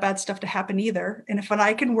any of that bad stuff to happen either. And if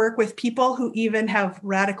I can work with people who even have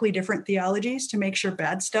radically different theologies to make sure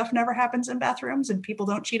bad stuff never happens in bathrooms and people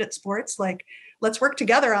don't cheat at sports, like, let's work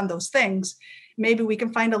together on those things. Maybe we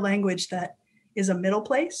can find a language that is a middle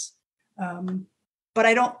place. But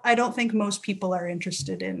I don't think most people are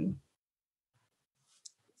interested in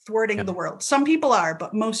thwarting the world. Some people are,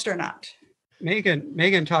 but most are not.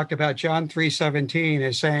 Megan talked about John 3:17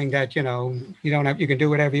 as saying that, you can do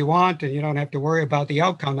whatever you want and you don't have to worry about the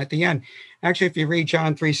outcome at the end. Actually, if you read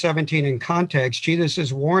John 3:17 in context, Jesus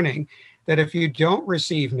is warning that if you don't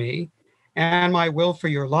receive me and my will for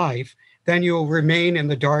your life, then you will remain in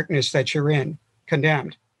the darkness that you're in,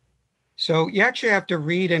 condemned. So you actually have to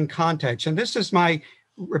read in context. And this is my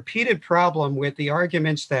repeated problem with the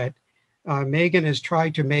arguments that Megan has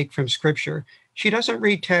tried to make from Scripture. She doesn't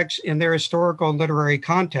read texts in their historical and literary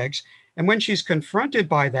context. And when she's confronted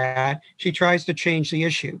by that, she tries to change the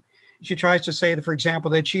issue. She tries to say that, for example,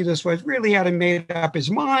 that Jesus hadn't made up his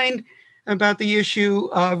mind about the issue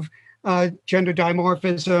of gender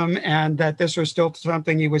dimorphism and that this was still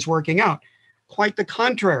something he was working out. Quite the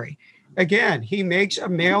contrary. Again, he makes a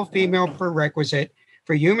male-female prerequisite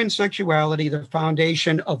for human sexuality the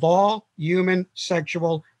foundation of all human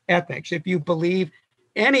sexual ethics. If you believe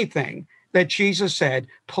anything that Jesus said,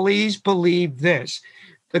 please believe this.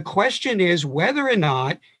 The question is whether or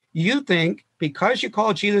not you think, because you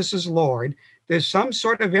call Jesus as Lord, there's some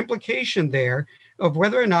sort of implication there of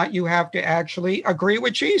whether or not you have to actually agree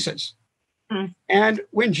with Jesus. And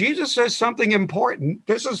when Jesus says something important,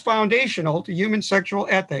 this is foundational to human sexual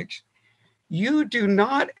ethics, you do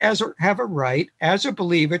not have a right as a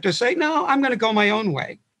believer to say, no, I'm going to go my own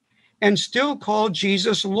way, and still call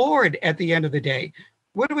Jesus Lord at the end of the day.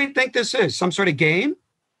 What do we think this is? Some sort of game?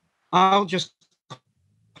 I'll just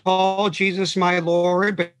call Jesus my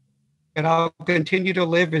Lord, but I'll continue to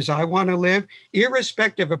live as I want to live,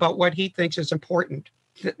 irrespective about what he thinks is important.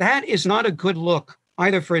 That is not a good look,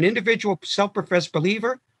 either for an individual self-professed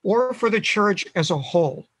believer or for the church as a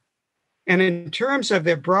whole. And in terms of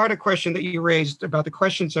the broader question that you raised about the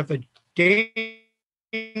questions of the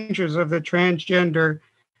dangers of the transgender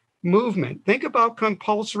movement, think about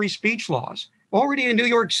compulsory speech laws. Already in New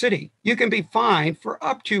York City, you can be fined for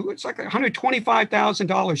up to, it's like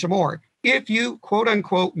 $125,000 or more if you, quote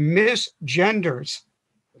unquote, misgenders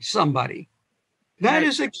somebody. That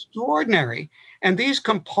is extraordinary. And these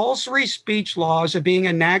compulsory speech laws are being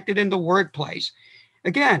enacted in the workplace.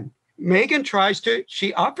 Again, Megan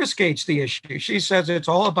she obfuscates the issue. She says it's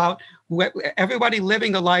all about everybody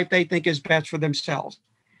living the life they think is best for themselves.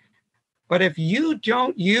 But if you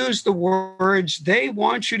don't use the words they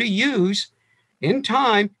want you to use, in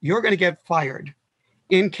time, you're going to get fired.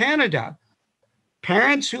 In Canada,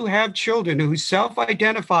 parents who have children who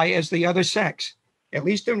self-identify as the other sex, at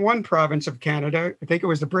least in one province of Canada, I think it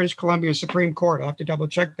was the British Columbia Supreme Court, I'll have to double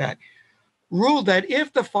check that, ruled that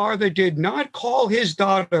if the father did not call his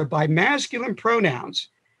daughter by masculine pronouns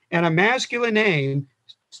and a masculine name,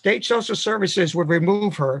 state social services would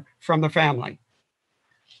remove her from the family.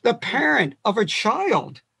 The parent of a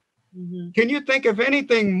child. Can you think of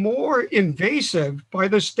anything more invasive by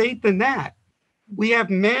the state than that? We have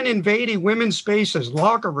men invading women's spaces,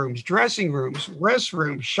 locker rooms, dressing rooms,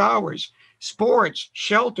 restrooms, showers, sports,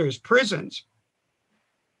 shelters, prisons.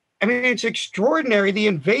 I mean, it's extraordinary the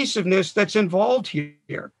invasiveness that's involved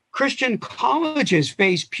here. Christian colleges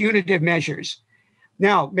face punitive measures.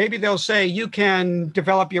 Now, maybe they'll say you can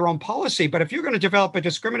develop your own policy, but if you're going to develop a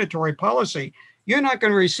discriminatory policy, you're not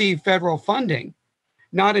going to receive federal funding.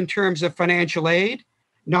 Not in terms of financial aid,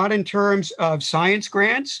 not in terms of science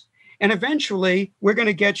grants, and eventually we're going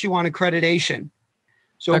to get you on accreditation.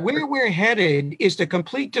 So where we're headed is the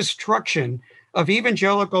complete destruction of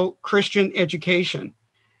evangelical Christian education.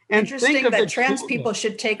 And interesting that trans people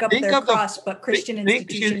should take up their cross, but Christian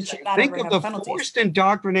institutions should not ever have penalties. Think of the forced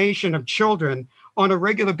indoctrination of children on a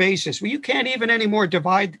regular basis, where you can't even anymore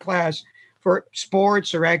divide the class for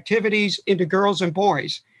sports or activities into girls and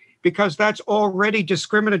boys, because that's already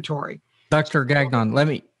discriminatory. Dr. Gagnon, let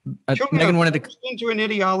Megan wanted to into an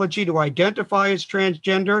ideology to identify as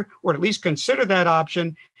transgender, or at least consider that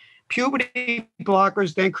option. Puberty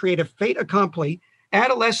blockers then create a fait accompli.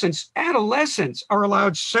 Adolescents are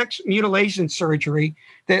allowed sex mutilation surgery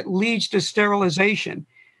that leads to sterilization.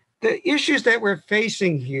 The issues that we're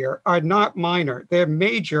facing here are not minor; they're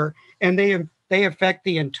major, and they affect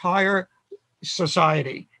the entire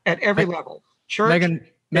society at every level. Church.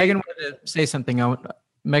 Megan wanted to say something.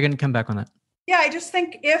 Megan, come back on that. Yeah, I just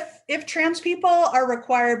think if trans people are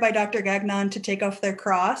required by Dr. Gagnon to take off their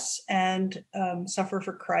cross and suffer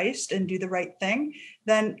for Christ and do the right thing,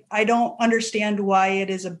 then I don't understand why it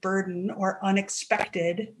is a burden or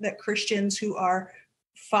unexpected that Christians who are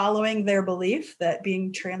following their belief that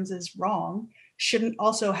being trans is wrong shouldn't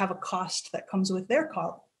also have a cost that comes with their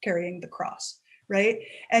carrying the cross, right?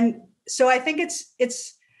 And so I think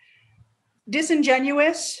it's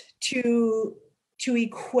disingenuous to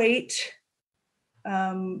equate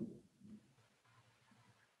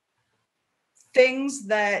things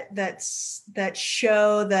that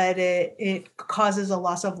show that it causes a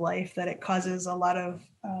loss of life, that it causes a lot of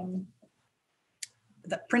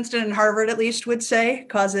that Princeton and Harvard at least would say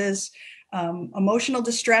causes emotional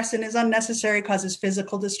distress and is unnecessary, causes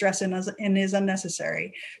physical distress and is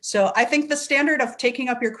unnecessary. So I think the standard of taking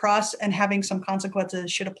up your cross and having some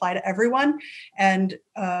consequences should apply to everyone, and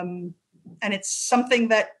it's something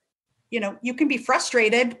that, you know, you can be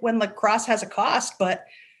frustrated when the cross has a cost, but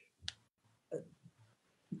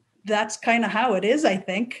that's kind of how it is, I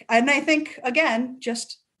think. And I think, again,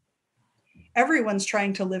 just everyone's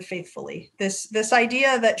trying to live faithfully. This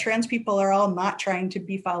idea that trans people are all not trying to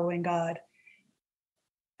be following God.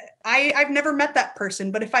 I've never met that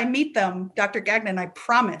person, but if I meet them, Dr. Gagnon, I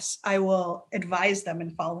promise I will advise them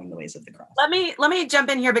in following the ways of the cross. Let me jump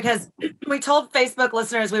in here, because we told Facebook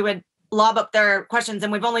listeners we would lob up their questions,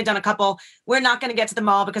 and we've only done a couple. We're not going to get to them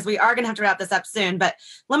all because we are going to have to wrap this up soon. But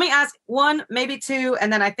let me ask one, maybe two,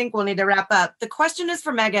 and then I think we'll need to wrap up. The question is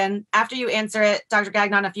for Megan. After you answer it, Dr.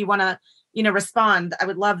 Gagnon, if you want to, respond, I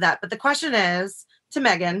would love that. But the question is to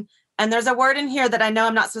Megan, and there's a word in here that I know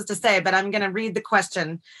I'm not supposed to say, but I'm going to read the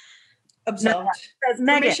question. Absolved.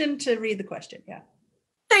 Permission to read the question. Yeah.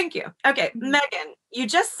 Thank you. Okay, Megan, you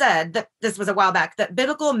just said that this was a while back, that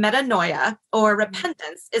biblical metanoia or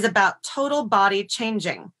repentance is about total body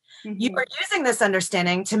changing. You are using this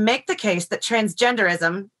understanding to make the case that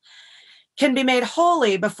transgenderism can be made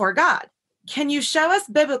holy before God. Can you show us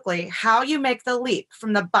biblically how you make the leap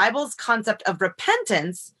from the Bible's concept of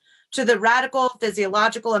repentance to the radical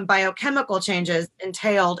physiological and biochemical changes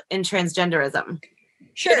entailed in transgenderism?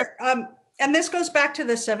 Sure. And this goes back to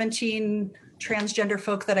the 17 transgender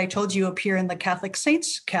folk that I told you appear in the Catholic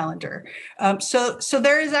saints calendar. So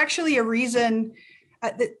there is actually a reason.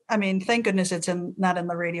 I mean, thank goodness it's not in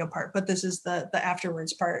the radio part, but this is the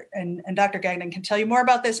afterwards part. And Dr. Gagnon can tell you more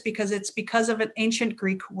about this because it's because of an ancient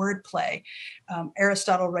Greek word play.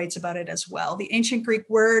 Aristotle writes about it as well. The ancient Greek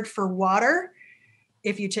word for water,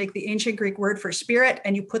 if you take the ancient Greek word for spirit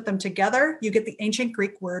and you put them together, you get the ancient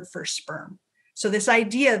Greek word for sperm. So this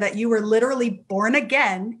idea that you were literally born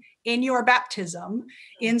again in your baptism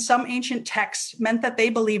in some ancient text meant that they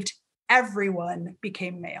believed everyone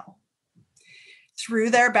became male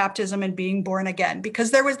through their baptism and being born again.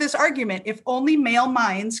 Because there was this argument, if only male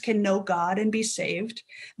minds can know God and be saved,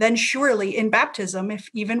 then surely in baptism, if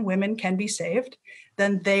even women can be saved,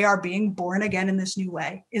 then they are being born again in this new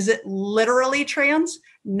way. Is it literally trans?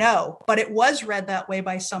 No, but it was read that way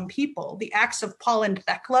by some people. The Acts of Paul and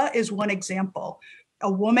Thecla is one example.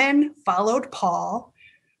 A woman followed Paul,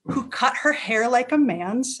 who cut her hair like a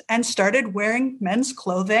man's and started wearing men's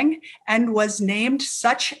clothing and was named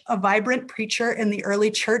such a vibrant preacher in the early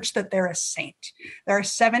church that they're a saint. There are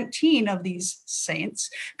 17 of these saints,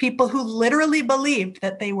 people who literally believed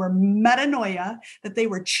that they were metanoia, that they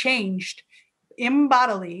were changed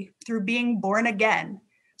bodily through being born again.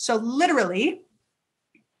 So literally,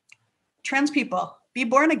 trans people, be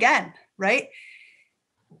born again, right?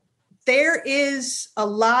 There is a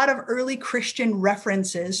lot of early Christian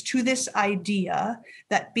references to this idea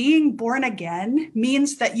that being born again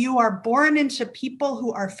means that you are born into people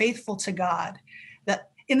who are faithful to God. That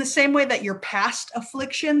in the same way that your past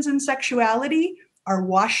afflictions and sexuality are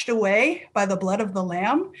washed away by the blood of the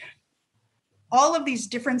Lamb, all of these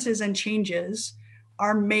differences and changes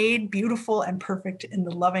are made beautiful and perfect in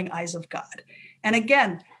the loving eyes of God. And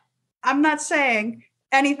again, I'm not saying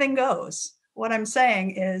anything goes. What I'm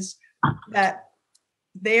saying is that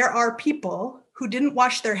there are people who didn't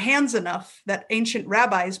wash their hands enough that ancient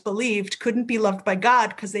rabbis believed couldn't be loved by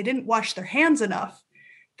God because they didn't wash their hands enough,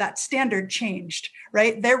 that standard changed,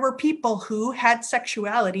 right? There were people who had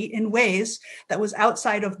sexuality in ways that was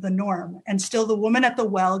outside of the norm, and still the woman at the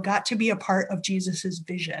well got to be a part of Jesus's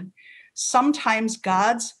vision. Sometimes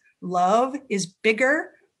God's love is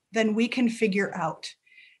bigger than we can figure out.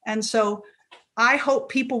 And so I hope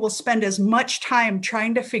people will spend as much time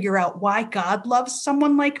trying to figure out why God loves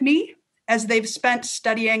someone like me as they've spent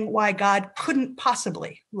studying why God couldn't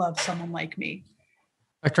possibly love someone like me.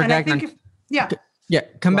 Dr. And Gagnon, I think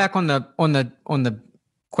come back on the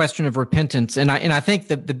question of repentance, and I think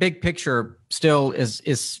that the big picture still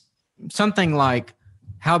is something like,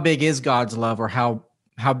 how big is God's love, or how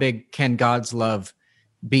big can God's love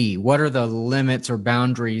be? What are the limits or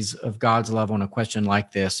boundaries of God's love on a question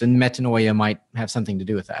like this? And metanoia might have something to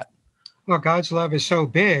do with that. Well, God's love is so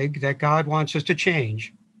big that God wants us to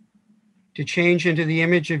change into the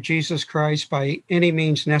image of Jesus Christ by any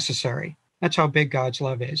means necessary. That's how big God's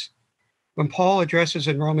love is. When Paul addresses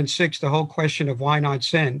in Romans 6 the whole question of why not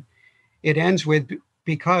sin, it ends with,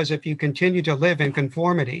 because if you continue to live in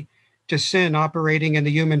conformity to sin operating in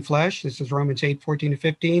the human flesh, this is Romans 8, 14 to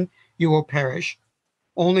 15, you will perish.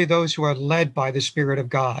 Only those who are led by the Spirit of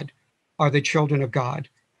God are the children of God.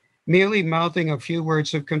 Merely mouthing a few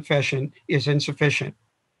words of confession is insufficient.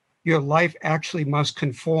 Your life actually must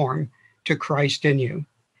conform to Christ in you.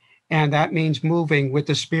 And that means moving with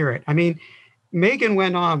the Spirit. I mean, Megan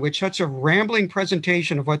went on with such a rambling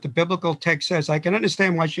presentation of what the biblical text says. I can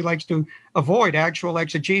understand why she likes to avoid actual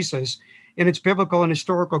exegesis in its biblical and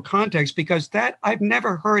historical context, because that I've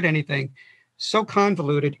never heard anything so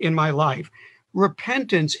convoluted in my life.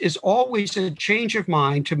 Repentance is always a change of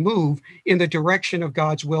mind to move in the direction of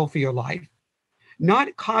God's will for your life,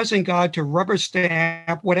 not causing God to rubber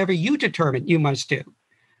stamp whatever you determine you must do.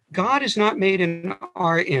 God is not made in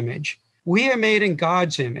our image. We are made in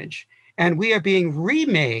God's image, and we are being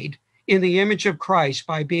remade in the image of Christ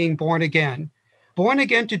by being born again. Born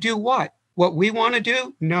again to do what? What we want to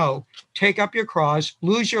do? No. Take up your cross,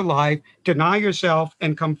 lose your life, deny yourself,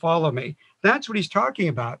 and come follow me. That's what he's talking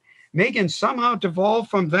about. Megan somehow devolved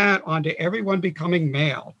from that onto everyone becoming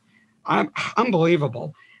male.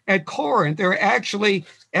 Unbelievable. At Corinth, there are actually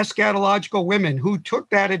eschatological women who took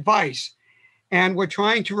that advice and were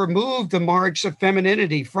trying to remove the marks of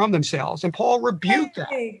femininity from themselves. And Paul rebuked that.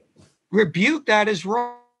 Rebuked that as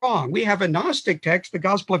wrong. We have a Gnostic text, the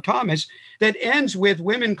Gospel of Thomas, that ends with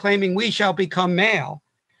women claiming we shall become male.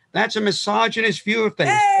 That's a misogynist view of things.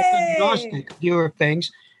 That's a Gnostic view of things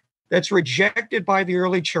that's rejected by the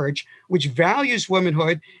early church, which values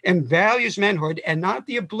womanhood and values manhood, and not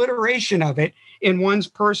the obliteration of it in one's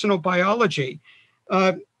personal biology.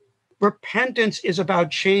 Repentance is about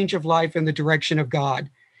change of life in the direction of God.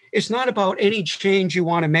 It's not about any change you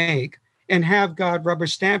want to make and have God rubber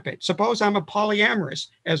stamp it. Suppose I'm a polyamorous,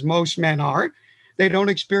 as most men are. They don't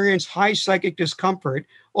experience high psychic discomfort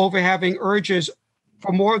over having urges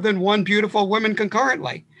for more than one beautiful woman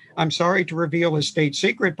concurrently. I'm sorry to reveal a state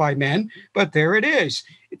secret by men, but there it is.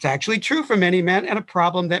 It's actually true for many men, and a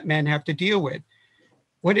problem that men have to deal with.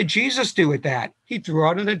 What did Jesus do with that? He threw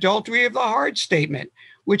out an adultery of the heart statement,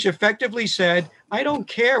 which effectively said, I don't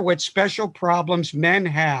care what special problems men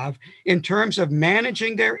have in terms of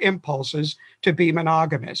managing their impulses to be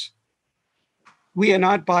monogamous. We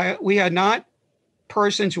are not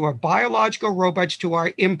persons who are biological robots to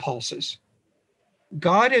our impulses.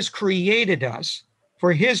 God has created us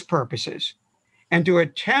for his purposes, and to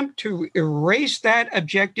attempt to erase that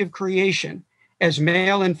objective creation as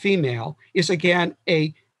male and female is, again,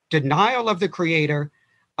 a denial of the Creator,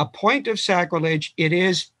 a point of sacrilege. It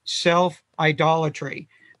is self-idolatry.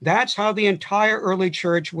 That's how the entire early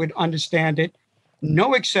church would understand it.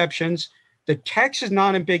 No exceptions. The text is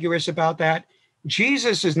not ambiguous about that.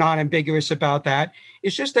 Jesus is not ambiguous about that.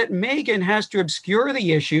 It's just that Megan has to obscure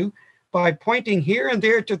the issue by pointing here and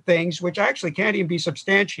there to things which actually can't even be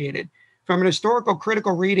substantiated from an historical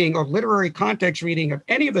critical reading or literary context reading of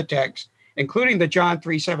any of the texts, including the John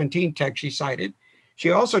 3:17 text she cited.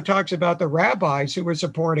 She also talks about the rabbis who were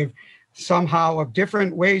supportive somehow of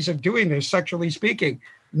different ways of doing this, sexually speaking.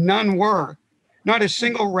 None were. Not a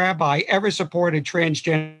single rabbi ever supported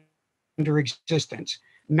transgender existence.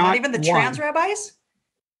 Not even the one. trans rabbis?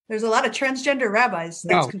 There's a lot of transgender rabbis.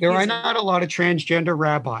 That's No, confusing. there are not a lot of transgender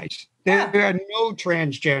rabbis. There are no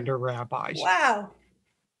transgender rabbis. Wow.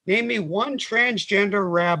 Name me one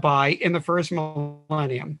transgender rabbi in the first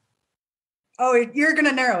millennium. Oh, you're going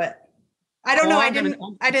to narrow it. I don't know. I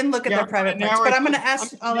didn't look at their private parts, but I'm going to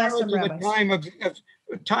ask. I'll ask some rabbis.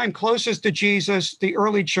 The time closest to Jesus, the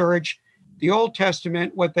early church, the Old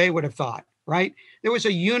Testament, what they would have thought, right? There was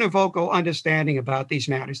a univocal understanding about these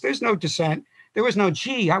matters. There's no dissent There was no,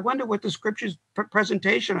 gee, I wonder what the scripture's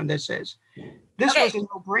presentation on this is. This was a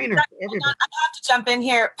no-brainer for everybody. I have to jump in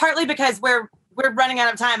here, partly because we're running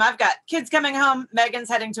out of time. I've got kids coming home. Megan's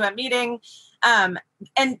heading to a meeting.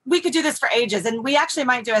 And we could do this for ages. And we actually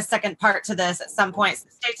might do a second part to this at some point. So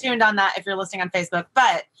stay tuned on that if you're listening on Facebook.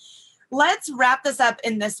 But let's wrap this up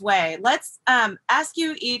in this way. Let's ask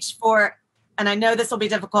you each for, and I know this will be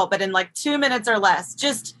difficult, but in like 2 minutes or less,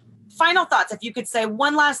 just final thoughts. If you could say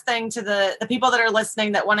one last thing to the people that are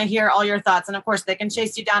listening that want to hear all your thoughts. And of course, they can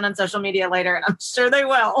chase you down on social media later, and I'm sure they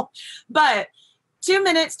will. But 2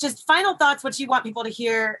 minutes, just final thoughts, what you want people to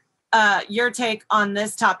hear, your take on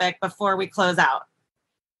this topic before we close out.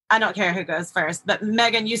 I don't care who goes first, but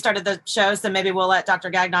Megan, you started the show, so maybe we'll let Dr.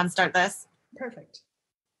 Gagnon start this. Perfect.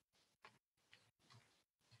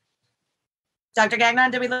 Dr.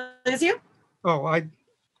 Gagnon, did we lose you? Oh,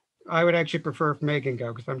 I would actually prefer if Megan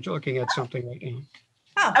go, because I'm looking at something right now.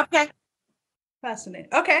 Oh, Okay. fascinating.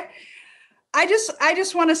 Okay. I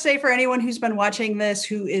just want to say, for anyone who's been watching this,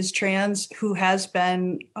 who is trans, who has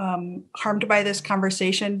been harmed by this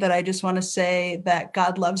conversation, that I just want to say that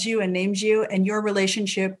God loves you and names you, and your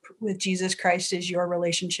relationship with Jesus Christ is your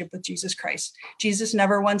relationship with Jesus Christ. Jesus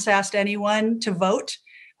never once asked anyone to vote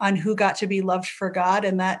on who got to be loved for God,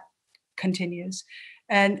 and that continues.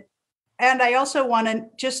 And I also want to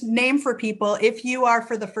just name for people, if you are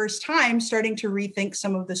for the first time starting to rethink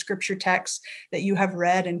some of the scripture texts that you have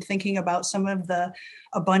read and thinking about some of the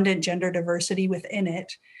abundant gender diversity within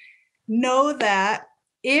it, know that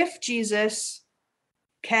if Jesus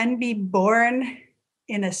can be born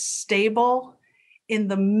in a stable in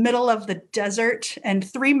the middle of the desert, and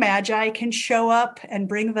 3 magi can show up and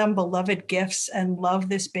bring them beloved gifts and love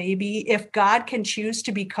this baby, if God can choose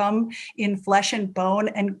to become in flesh and bone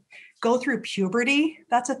and go through puberty,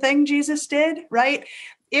 that's a thing Jesus did, right?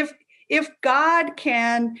 If God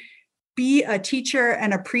can be a teacher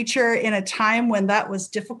and a preacher in a time when that was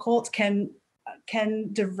difficult, can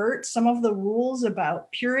divert some of the rules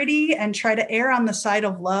about purity and try to err on the side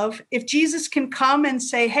of love. If Jesus can come and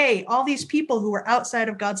say, hey, all these people who are outside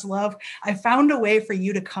of God's love, I found a way for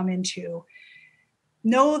you to come into.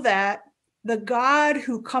 Know that the God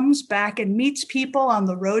who comes back and meets people on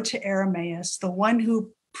the road to Emmaus, the one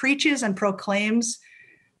who preaches and proclaims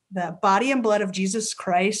the body and blood of Jesus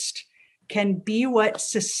Christ, can be what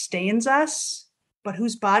sustains us, but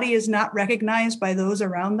whose body is not recognized by those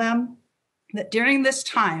around them. That during this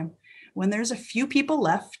time, when there's a few people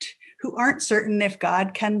left who aren't certain if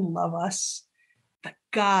God can love us, that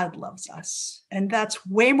God loves us. And that's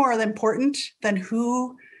way more important than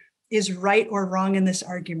who is right or wrong in this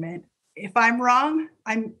argument. If I'm wrong,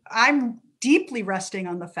 I'm deeply resting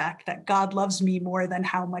on the fact that God loves me more than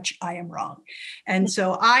how much I am wrong. And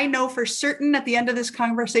so I know for certain at the end of this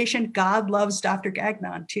conversation, God loves Dr.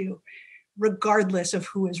 Gagnon too, regardless of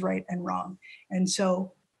who is right and wrong. And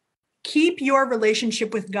so keep your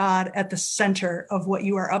relationship with God at the center of what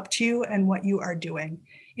you are up to and what you are doing.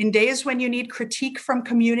 In days when you need critique from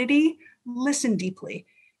community, listen deeply.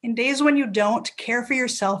 In days when you don't, care for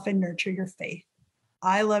yourself and nurture your faith.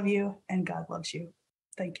 I love you and God loves you.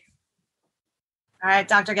 Thank you. All right,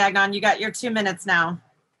 Dr. Gagnon, you got your 2 minutes now.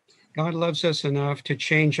 God loves us enough to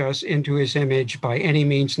change us into his image by any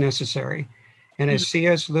means necessary. And as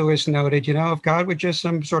C.S. Lewis noted, if God were just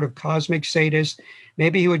some sort of cosmic sadist,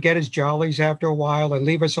 maybe he would get his jollies after a while and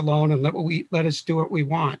leave us alone and let us do what we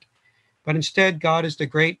want. But instead, God is the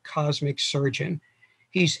great cosmic surgeon.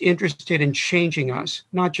 He's interested in changing us,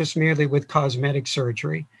 not just merely with cosmetic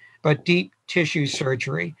surgery, but deep tissue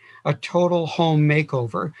surgery, a total home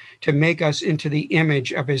makeover to make us into the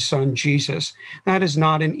image of his son, Jesus. That is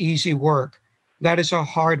not an easy work. That is a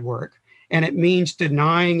hard work. And it means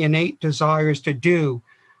denying innate desires to do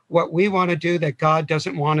what we want to do that God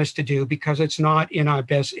doesn't want us to do because it's not in our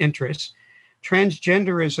best interests.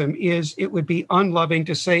 Transgenderism it would be unloving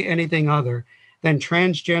to say anything other than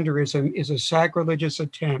transgenderism is a sacrilegious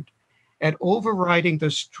attempt at overriding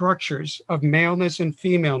the structures of maleness and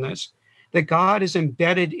femaleness that God is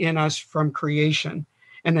embedded in us from creation,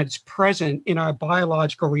 and that's present in our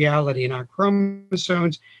biological reality, in our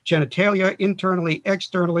chromosomes, genitalia, internally,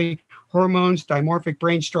 externally, hormones, dimorphic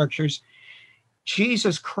brain structures.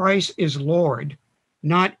 Jesus Christ is Lord,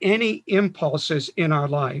 not any impulses in our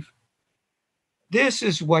life. This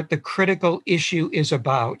is what the critical issue is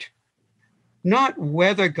about. Not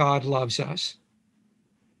whether God loves us,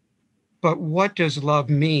 but what does love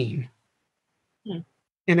mean?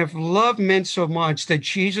 And if love meant so much that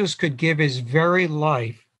Jesus could give his very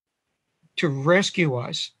life to rescue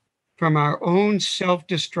us from our own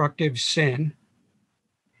self-destructive sin,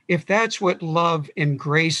 if that's what love and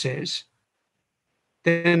grace is,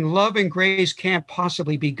 then love and grace can't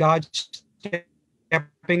possibly be God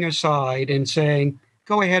stepping aside and saying,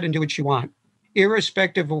 go ahead and do what you want,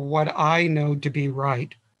 irrespective of what I know to be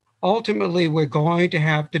right. Ultimately, we're going to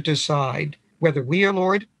have to decide whether we are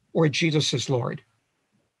Lord or Jesus is Lord.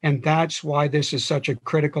 And that's why this is such a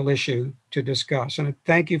critical issue to discuss. And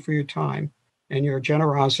thank you for your time and your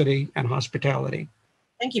generosity and hospitality.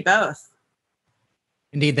 Thank you both.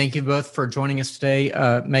 Indeed. Thank you both for joining us today.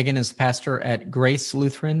 Megan is pastor at Grace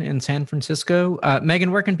Lutheran in San Francisco.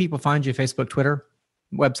 Megan, where can people find you? Facebook, Twitter,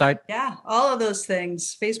 website? Yeah, all of those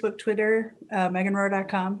things. Facebook, Twitter,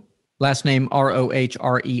 meganrohrer.com. Last name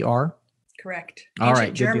Rohrer. Correct. All right.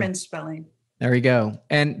 Ancient German spelling. There you go.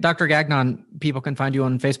 And Dr. Gagnon, people can find you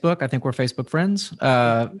on Facebook. I think we're Facebook friends.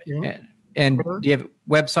 And do you have a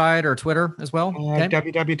website or Twitter as well? Okay.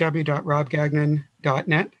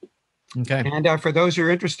 www.robgagnon.net. Okay. And for those who are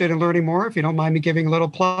interested in learning more, if you don't mind me giving a little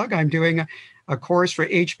plug, I'm doing a course for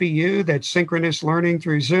HBU that's synchronous learning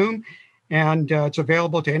through Zoom. And it's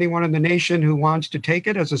available to anyone in the nation who wants to take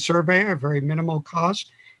it as a survey, a very minimal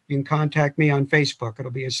cost. You can contact me on Facebook.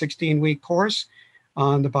 It'll be a 16-week course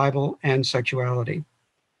on the Bible and sexuality.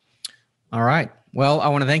 All right. Well, I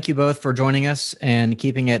want to thank you both for joining us and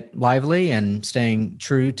keeping it lively and staying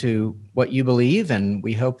true to what you believe. And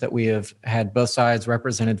we hope that we have had both sides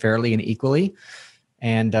represented fairly and equally.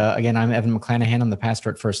 And again, I'm Evan McClanahan. I'm the pastor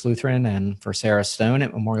at First Lutheran, and for Sarah Stone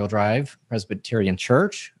at Memorial Drive Presbyterian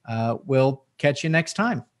Church. We'll catch you next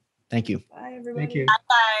time. Thank you. Bye, everybody. Thank you. Bye,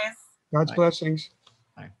 guys. God's blessings.